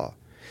natural law.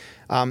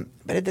 But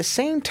at the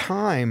same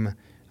time,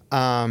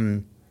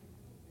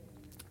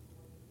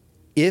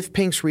 if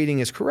Pink's reading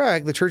is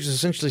correct, the church is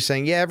essentially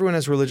saying, yeah, everyone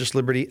has religious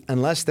liberty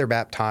unless they're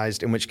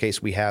baptized, in which case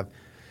we have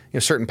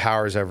certain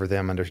powers over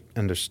them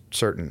under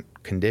certain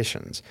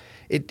conditions.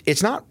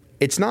 It's not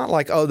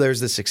like, oh, there's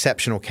this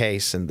exceptional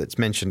case and that's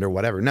mentioned or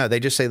whatever. No, they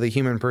just say the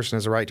human person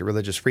has a right to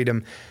religious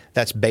freedom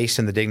that's based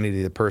in the dignity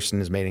of the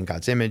person is made in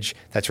God's image,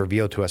 that's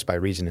revealed to us by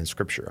reason in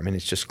Scripture.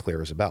 It's just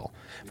clear as a bell.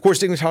 Of course,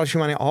 dignitatis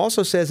humanae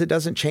also says it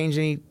doesn't change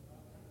any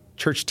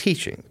church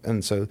teaching,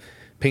 and so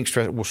Pink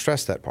will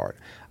stress that part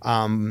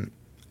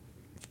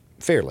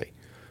fairly.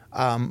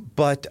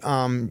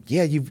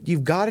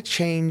 You've got to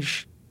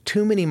change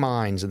too many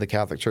minds in the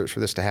Catholic Church for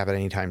this to happen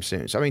anytime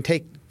soon. So,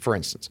 take, for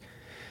instance,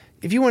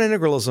 if you want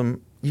integralism,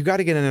 you've got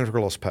to get an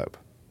integralist pope.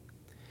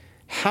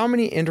 How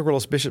many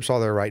integralist bishops are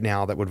there right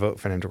now that would vote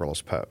for an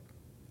integralist pope?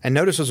 And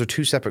notice those are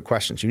two separate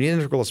questions. You need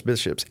integralist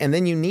bishops, and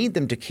then you need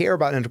them to care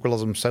about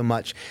integralism so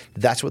much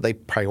that's what they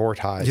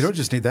prioritize. You don't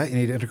just need that; you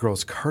need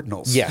integralist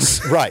cardinals.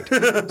 Yes, right.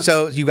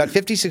 So you've got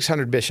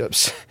 5,600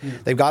 bishops.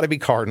 They've got to be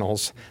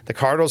cardinals. The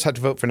cardinals have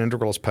to vote for an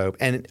integralist pope,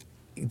 and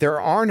there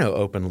are no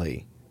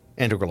openly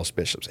integralist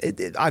bishops.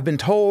 I've been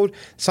told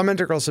some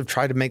integralists have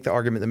tried to make the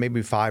argument that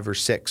maybe 5 or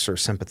 6 are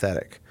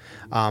sympathetic.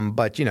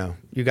 But, you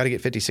got to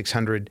get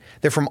 5,600.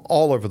 They're from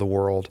all over the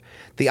world.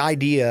 The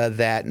idea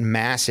that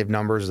massive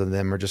numbers of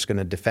them are just going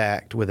to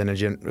defect within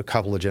a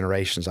couple of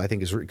generations, I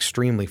think, is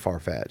extremely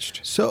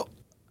far-fetched. So,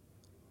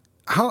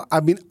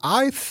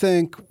 I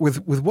think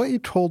with what you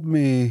told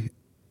me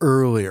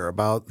earlier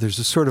about there's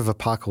a sort of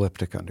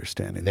apocalyptic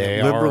understanding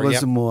that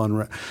liberalism will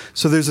unravel.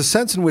 So there's a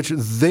sense in which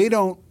they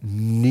don't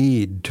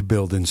need to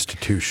build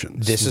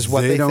institutions. This is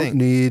what they don't think.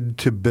 need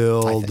to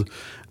build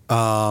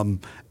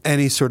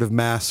any sort of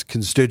mass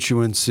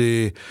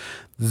constituency.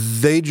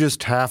 They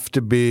just have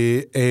to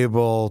be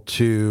able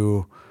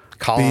to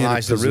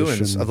colonize the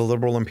ruins of the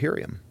liberal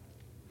imperium.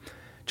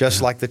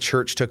 Just like the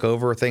church took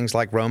over things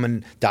like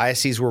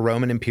dioceses were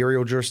Roman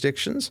imperial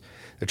jurisdictions.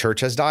 The church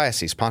has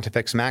dioceses.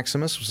 Pontifex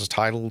Maximus was the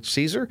title of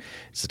Caesar.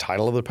 It's the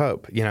title of the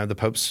Pope. The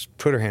Pope's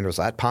Twitter handle is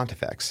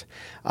 @Pontifex.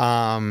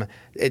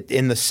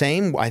 In the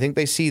same, I think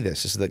they see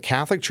this, is the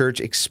Catholic Church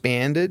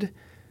expanded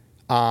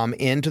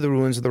into the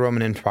ruins of the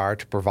Roman Empire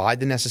to provide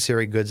the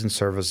necessary goods and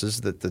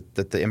services that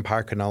the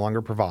empire could no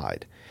longer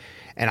provide.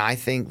 And I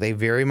think they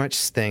very much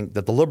think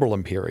that the liberal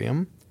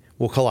imperium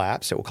will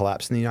collapse. It will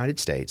collapse in the United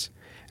States.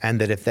 And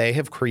that if they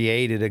have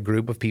created a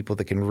group of people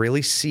that can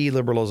really see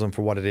liberalism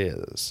for what it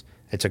is,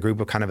 it's a group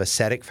of kind of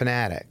ascetic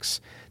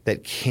fanatics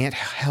that can't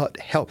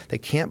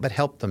but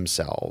help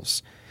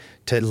themselves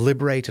to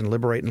liberate and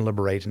liberate and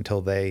liberate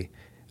until they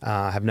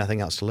have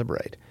nothing else to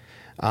liberate.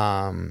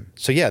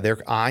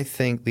 I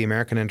think the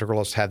American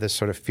integralists have this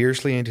sort of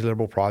fiercely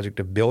anti-liberal project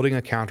of building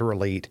a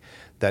counter-elite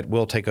that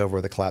will take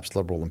over the collapsed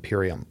liberal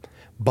imperium.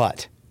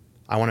 But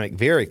I want to make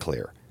very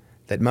clear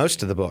that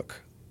most of the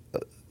book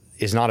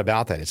is not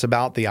about that. It's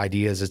about the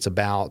ideas. It's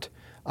about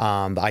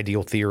the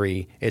ideal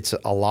theory.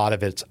 A lot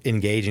of it's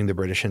engaging the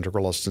British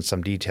integralists in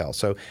some detail.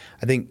 So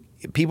I think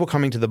people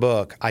coming to the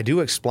book, I do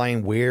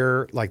explain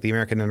where the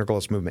American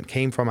integralist movement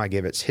came from. I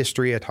give its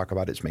history. I talk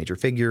about its major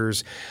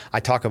figures.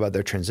 I talk about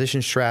their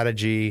transition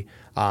strategy.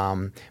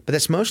 But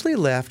that's mostly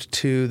left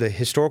to the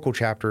historical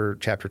chapter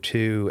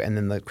 2, and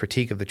then the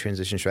critique of the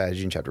transition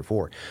strategy in chapter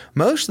 4.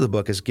 Most of the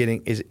book is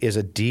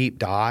a deep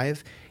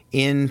dive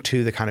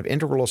into the kind of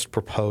integralist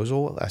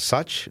proposal as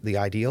such, the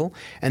ideal,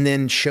 and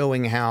then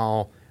showing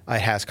how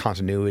it has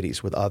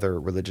continuities with other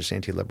religious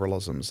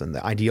anti-liberalisms and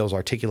the ideals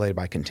articulated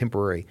by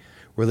contemporary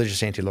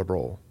religious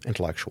anti-liberal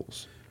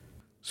intellectuals.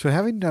 So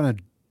having done a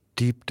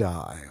deep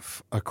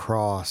dive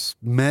across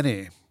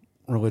many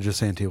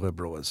religious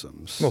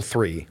anti-liberalisms. Well,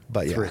 3,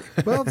 but yeah. 3.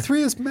 Well,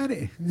 3 is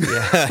many.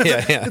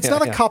 Yeah. It's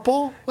not a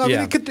couple. I mean,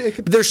 it could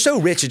they're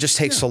so rich, it just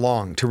takes so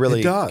long to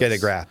really get a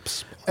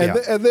grasp. And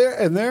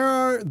there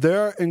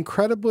are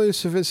incredibly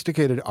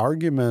sophisticated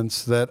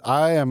arguments that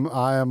I am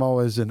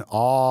always in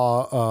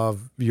awe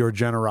of your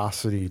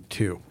generosity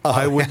too.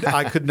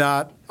 I could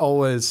not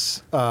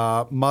always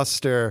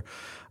muster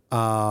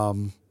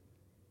the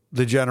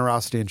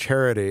generosity and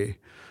charity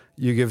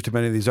you give to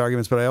many of these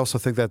arguments, but I also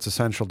think that's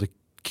essential to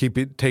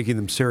keep taking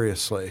them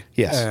seriously.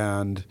 Yes.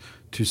 And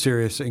to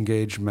serious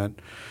engagement.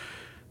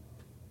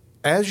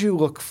 As you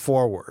look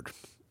forward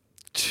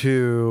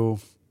to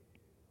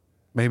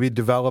maybe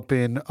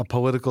developing a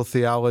political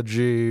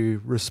theology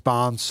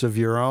response of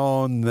your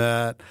own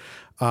that,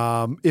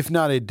 if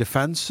not a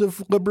defense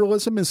of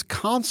liberalism, is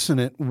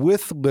consonant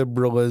with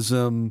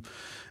liberalism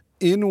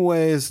in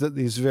ways that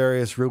these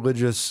various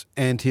religious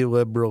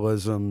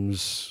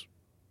anti-liberalisms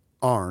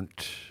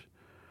aren't.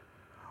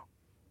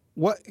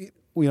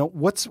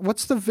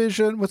 What's the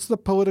vision? What's the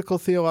political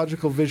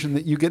theological vision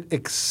that you get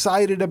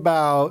excited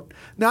about,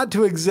 not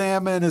to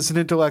examine as an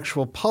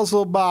intellectual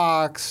puzzle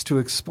box, to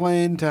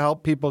explain, to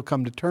help people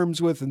come to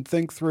terms with and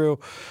think through,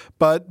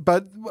 but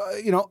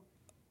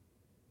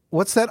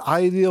what's that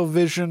ideal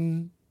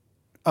vision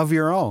of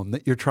your own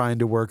that you're trying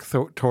to work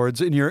towards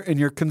in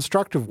your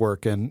constructive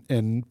work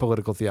in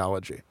political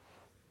theology?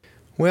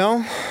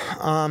 Well,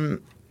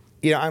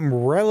 I'm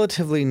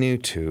relatively new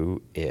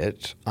to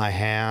it. I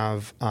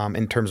have,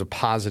 in terms of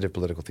positive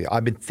political theology,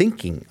 I've been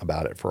thinking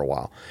about it for a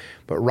while.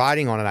 But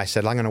writing on it, I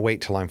said, I'm going to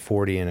wait till I'm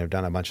 40 and have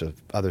done a bunch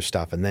of other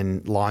stuff and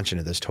then launch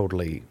into this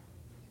totally,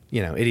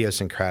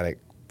 idiosyncratic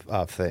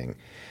thing.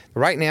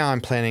 Right now,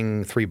 I'm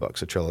planning 3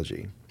 books, a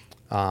trilogy,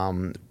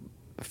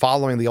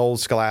 following the old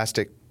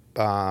scholastic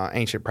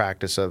ancient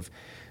practice of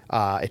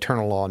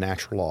eternal law,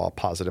 natural law,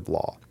 positive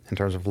law, in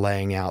terms of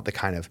laying out the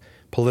kind of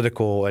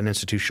political and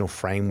institutional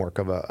framework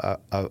of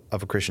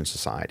a Christian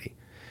society.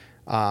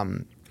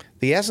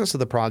 The essence of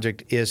the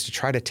project is to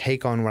try to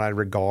take on what I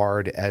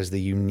regard as the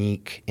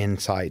unique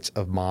insights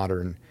of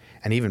modern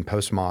and even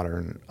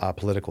postmodern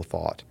political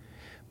thought,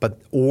 but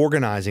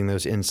organizing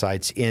those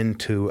insights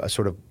into a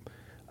sort of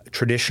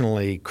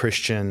traditionally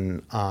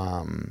Christian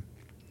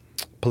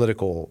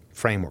political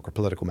framework or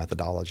political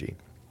methodology.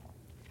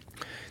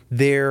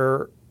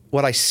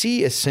 What I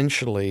see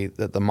essentially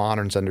that the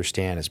moderns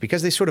understand is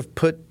because they sort of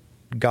put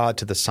God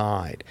to the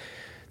side,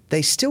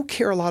 they still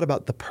care a lot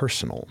about the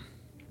personal.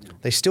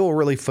 They still are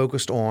really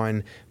focused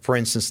on, for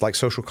instance, like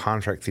social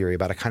contract theory,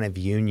 about a kind of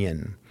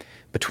union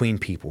between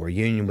people or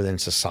union within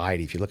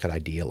society, if you look at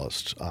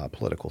idealist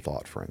political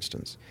thought, for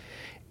instance.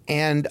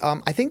 And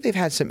I think they've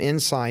had some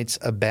insights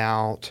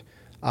about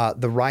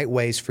the right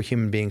ways for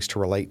human beings to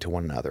relate to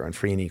one another on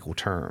free and equal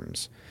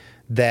terms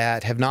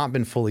that have not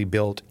been fully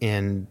built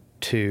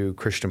into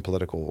Christian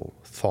political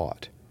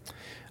thought.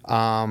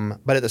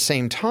 But at the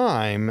same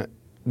time,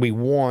 we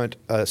want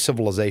a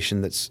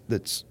civilization that's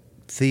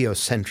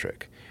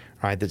theocentric,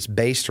 right? That's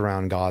based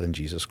around God and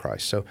Jesus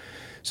Christ. So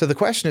the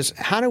question is,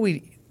 how do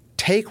we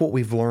take what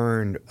we've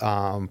learned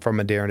from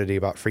modernity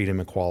about freedom,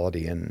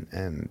 equality,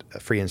 and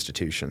free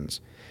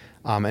institutions,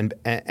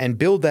 and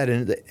build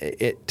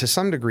that to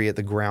some degree at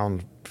the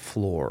ground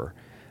floor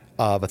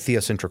of a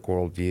theocentric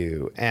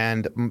worldview?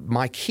 And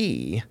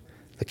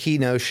the key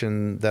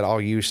notion that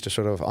I'll use to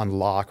sort of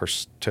unlock or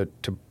to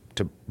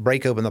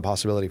break open the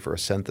possibility for a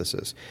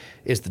synthesis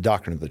is the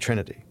doctrine of the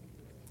Trinity.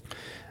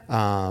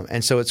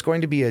 And so it's going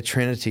to be a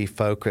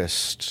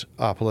Trinity-focused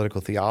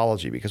political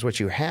theology, because what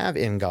you have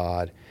in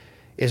God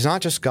is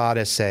not just God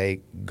as,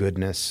 say,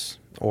 goodness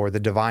or the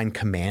divine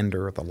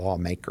commander, the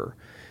lawmaker,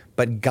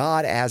 but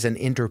God as an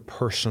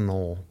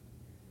interpersonal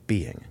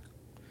being.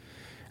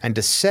 And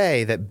to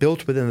say that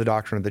built within the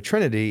doctrine of the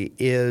Trinity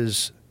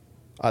is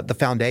the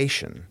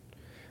foundation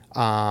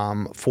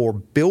for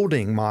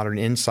building modern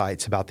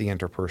insights about the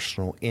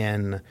interpersonal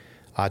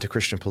to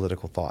Christian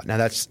political thought. Now,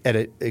 that's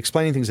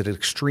explaining things at an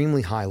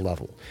extremely high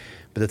level.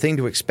 But the thing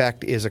to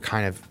expect is a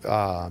kind of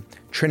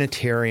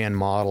Trinitarian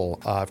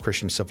model of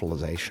Christian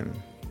civilization.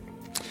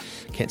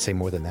 Can't say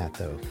more than that,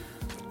 though.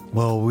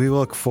 Well, we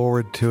look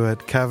forward to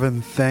it.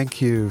 Kevin, thank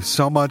you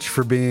so much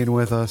for being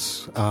with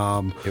us.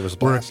 It was a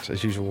blast,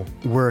 as usual.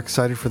 We're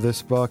excited for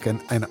this book,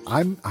 and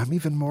I'm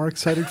even more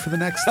excited for the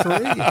next 3.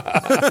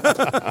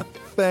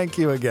 Thank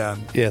you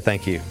again. Yeah,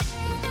 thank you.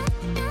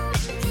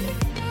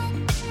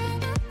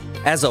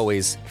 As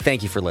always,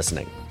 thank you for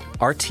listening.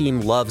 Our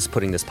team loves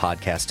putting this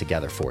podcast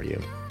together for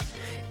you.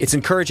 It's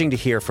encouraging to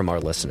hear from our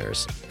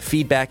listeners.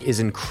 Feedback is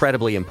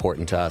incredibly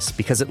important to us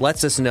because it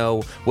lets us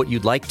know what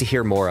you'd like to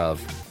hear more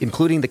of,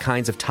 including the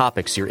kinds of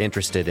topics you're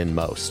interested in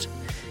most.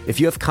 If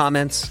you have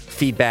comments,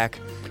 feedback,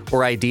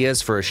 or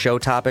ideas for a show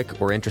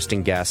topic or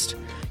interesting guest,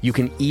 you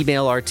can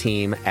email our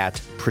team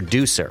at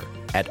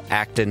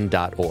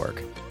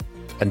producer@acton.org.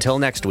 Until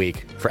next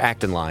week, for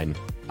Acton Line,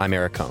 I'm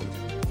Eric Cohn.